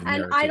understood the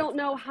narrative. And I don't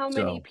know how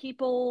many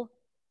people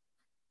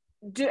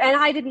do, and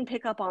I didn't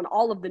pick up on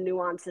all of the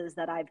nuances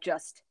that I've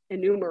just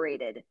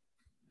enumerated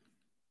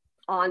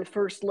on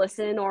first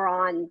listen or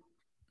on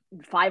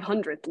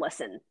 500th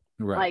listen.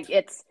 Right.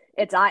 Like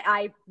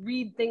I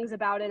read things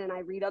about it and I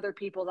read other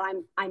people's.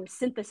 I'm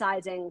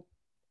synthesizing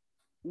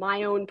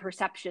my own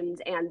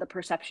perceptions and the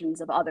perceptions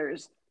of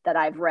others that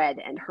I've read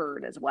and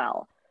heard as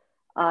well.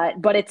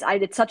 But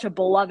it's such a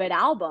beloved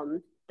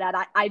album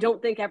that I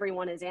don't think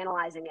everyone is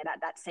analyzing it at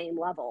that same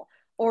level,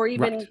 or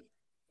even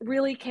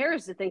really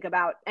cares to think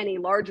about any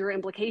larger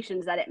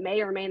implications that it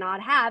may or may not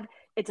have.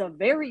 It's a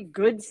very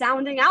good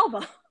sounding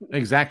album.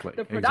 Exactly.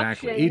 The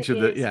production is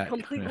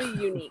completely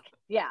unique.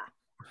 Yeah.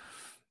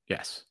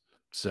 Yes.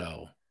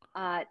 So.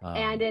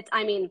 And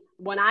I mean,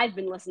 when I've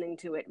been listening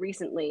to it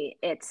recently,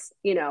 it's,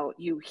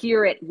 you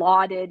hear it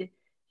lauded,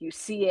 you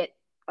see it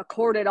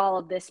accorded all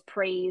of this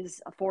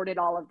praise, afforded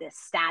all of this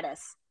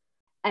status.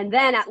 And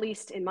then, at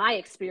least in my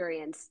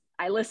experience,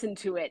 I listen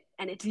to it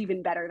and it's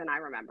even better than I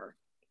remember.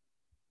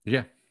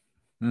 Yeah.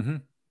 Mm-hmm.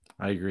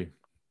 I agree.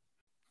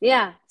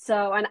 Yeah.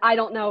 So, and I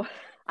don't know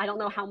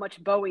how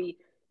much Bowie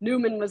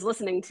Newman was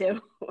listening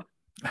to.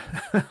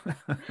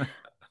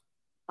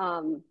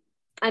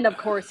 And of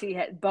course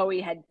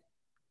Bowie had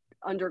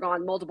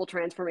undergone multiple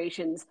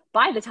transformations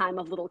by the time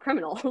of Little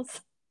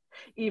Criminals.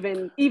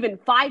 even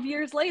 5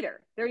 years later.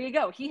 There you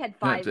go. He had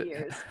 5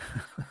 years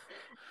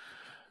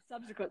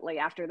subsequently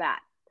after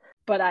that.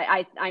 But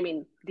I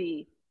mean,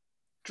 the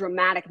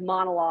dramatic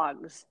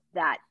monologues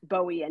that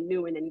Bowie and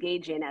Newman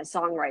engage in as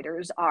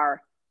songwriters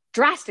are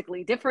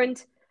drastically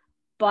different,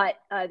 but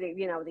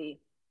the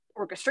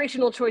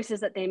orchestrational choices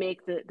that they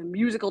make, the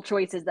musical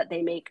choices that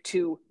they make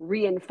to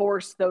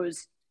reinforce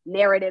those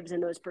narratives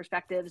and those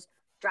perspectives,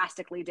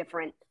 drastically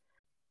different,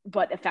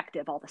 but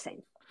effective all the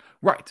same.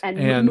 Right.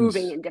 And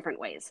moving in different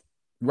ways.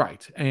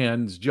 Right.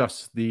 And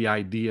just the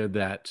idea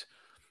that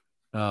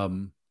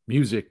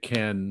music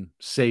can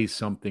say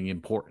something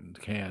important,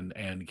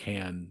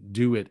 can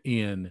do it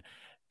in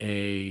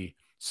a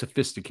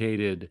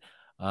sophisticated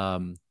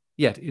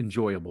yet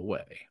enjoyable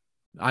way.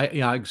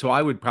 So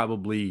I would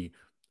probably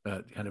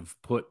kind of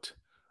put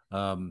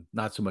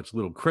not so much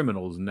Little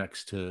Criminals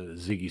next to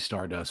Ziggy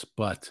Stardust,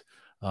 but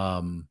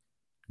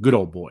Good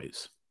Old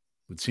Boys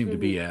would seem to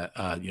be a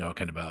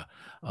kind of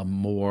a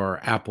more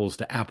apples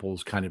to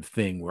apples kind of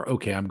thing, where,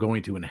 okay, I'm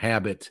going to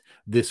inhabit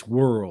this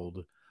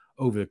world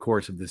over the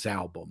course of this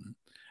album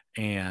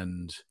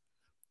and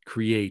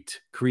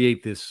create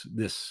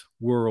this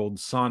world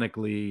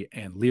sonically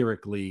and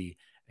lyrically,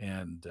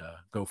 and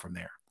go from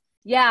there.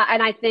 Yeah.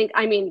 And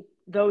I mean,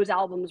 those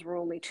albums were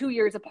only 2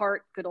 years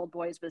apart. Good Old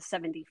Boys was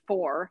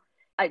 74.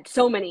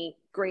 So many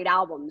great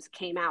albums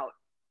came out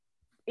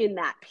in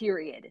that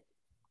period,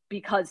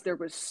 because there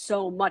were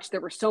so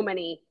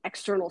many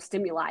external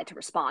stimuli to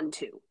respond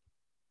to.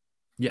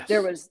 Yes.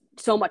 There was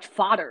so much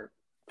fodder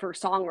for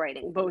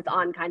songwriting, both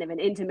on kind of an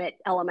intimate,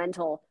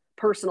 elemental,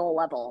 personal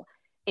level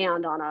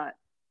and on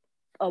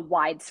a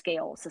wide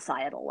scale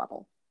societal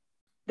level.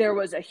 There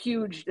was a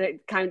huge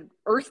kind of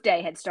Earth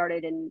Day had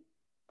started in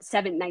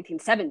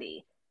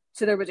 1970.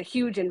 So there was a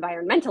huge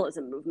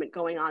environmentalism movement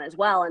going on as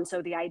well. And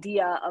so the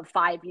idea of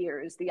 5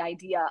 years, the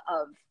idea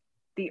of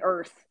the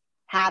Earth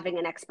having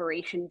an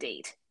expiration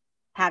date,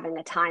 having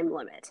a time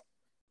limit.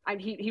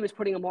 He was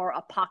putting a more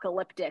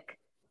apocalyptic,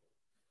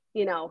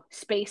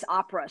 space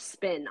opera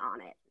spin on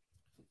it.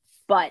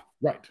 But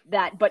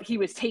but he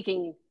was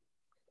taking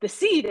the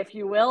seed, if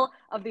you will,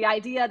 of the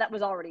idea that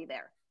was already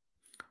there.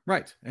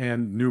 Right.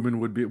 And Newman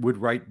would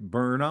write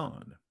Burn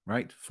On,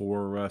 right,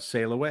 for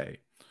Sail Away,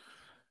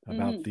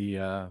 about the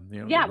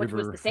the which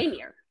was the same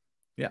year.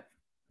 Yeah.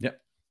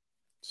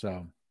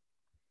 So,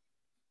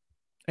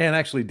 and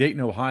actually Dayton,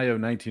 Ohio,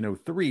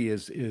 1903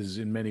 is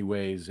in many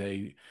ways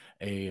an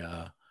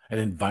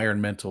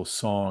environmental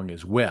song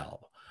as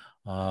well.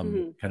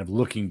 Kind of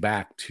looking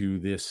back to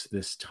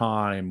this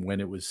time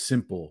when it was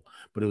simple,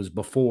 but it was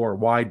before.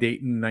 Why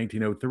Dayton,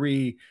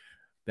 1903?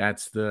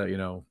 That's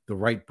the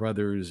Wright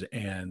brothers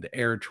and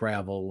air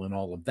travel and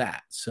all of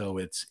that. So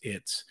it's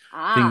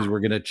things were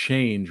going to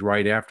change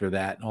right after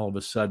that, and all of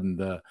a sudden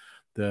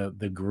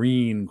the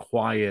green,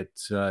 quiet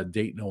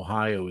Dayton,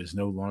 Ohio is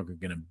no longer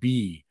going to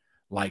be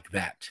like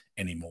that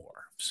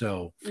anymore.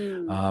 So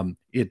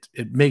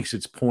it makes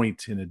its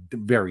point in a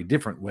very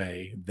different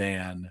way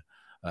than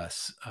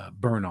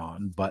Burn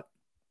On, but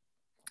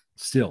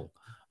still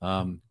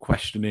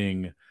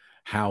questioning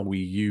how we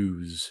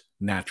use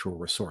natural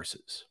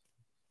resources.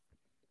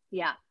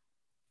 Yeah.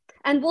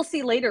 And we'll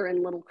see later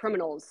in Little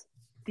Criminals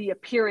the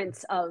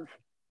appearance of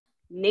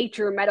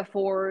nature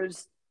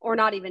metaphors, or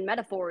not even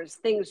metaphors,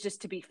 things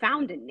just to be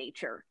found in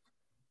nature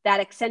that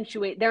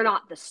accentuate. They're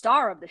not the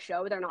star of the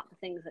show. They're not the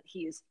things that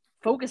he's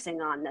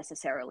focusing on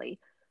necessarily.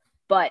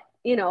 But,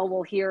 you know,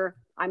 we'll hear,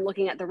 I'm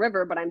looking at the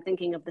river, but I'm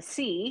thinking of the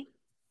sea.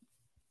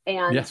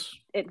 And yes,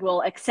 it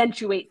will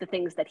accentuate the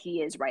things that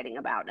he is writing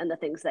about and the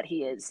things that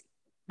he is,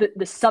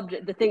 the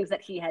subject, the things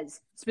that he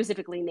has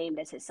specifically named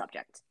as his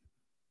subject.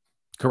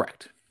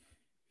 Correct.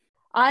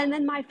 And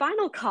then my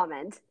final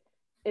comment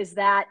is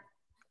that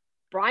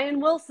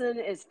Brian Wilson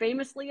is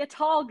famously a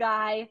tall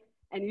guy,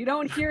 and you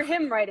don't hear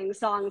him writing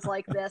songs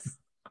like this.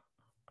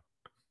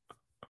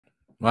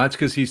 Well, that's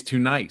because he's too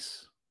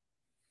nice.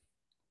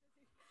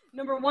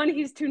 Number one,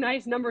 he's too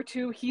nice. Number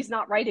two, he's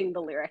not writing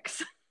the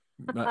lyrics.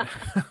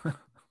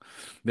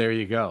 There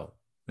you go.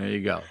 There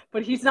you go.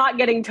 But he's not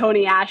getting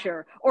Tony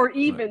Asher or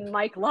even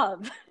Mike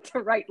Love to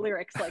write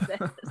lyrics like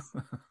this.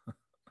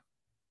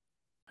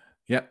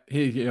 Yep,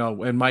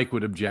 and Mike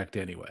would object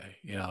anyway.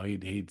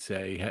 He'd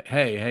say,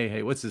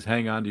 "Hey, what's this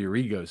hang on to your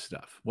ego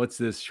stuff? What's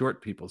this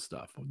short people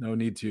stuff? No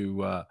need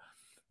to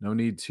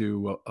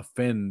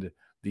offend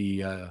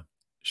the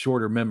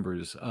shorter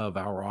members of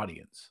our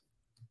audience."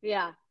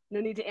 Yeah, no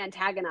need to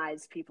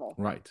antagonize people.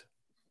 Right.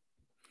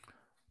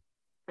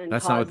 And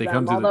that's not what they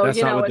come to.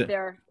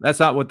 That's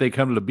not what they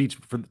come to the beach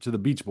to the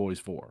Beach Boys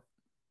for.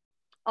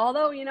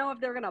 Although, if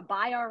they're going to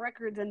buy our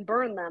records and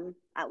burn them,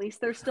 at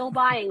least they're still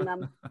buying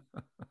them.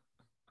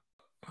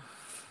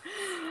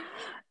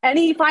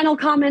 Any final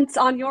comments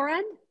on your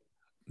end?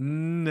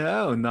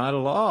 No, not at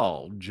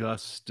all.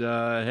 Just,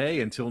 hey,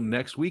 until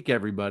next week,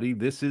 everybody.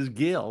 This is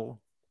Gil.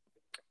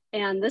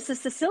 And this is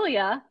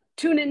Cecilia.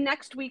 Tune in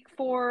next week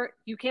for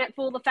You Can't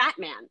Fool the Fat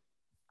Man,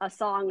 a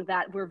song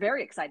that we're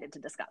very excited to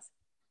discuss.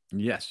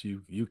 Yes,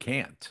 you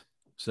can't.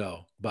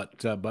 So,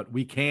 but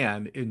we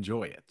can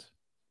enjoy it.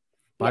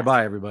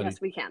 Bye-bye, everybody.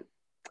 Yes, we can.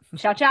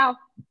 Ciao, ciao.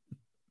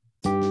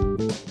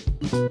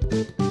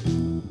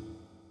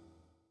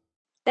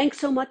 Thanks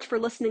so much for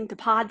listening to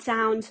Pod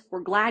Sounds.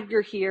 We're glad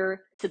you're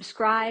here.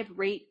 Subscribe,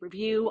 rate,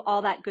 review,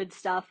 all that good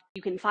stuff.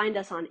 You can find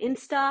us on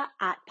Insta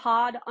at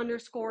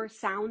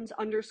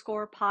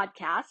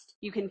pod_sounds_podcast.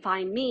 You can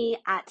find me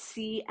at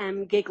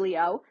CM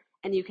Giglio,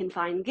 and you can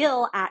find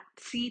Gil at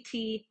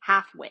CT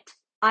Halfwit.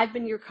 I've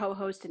been your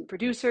co-host and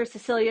producer,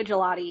 Cecilia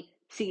Gelati.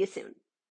 See you soon.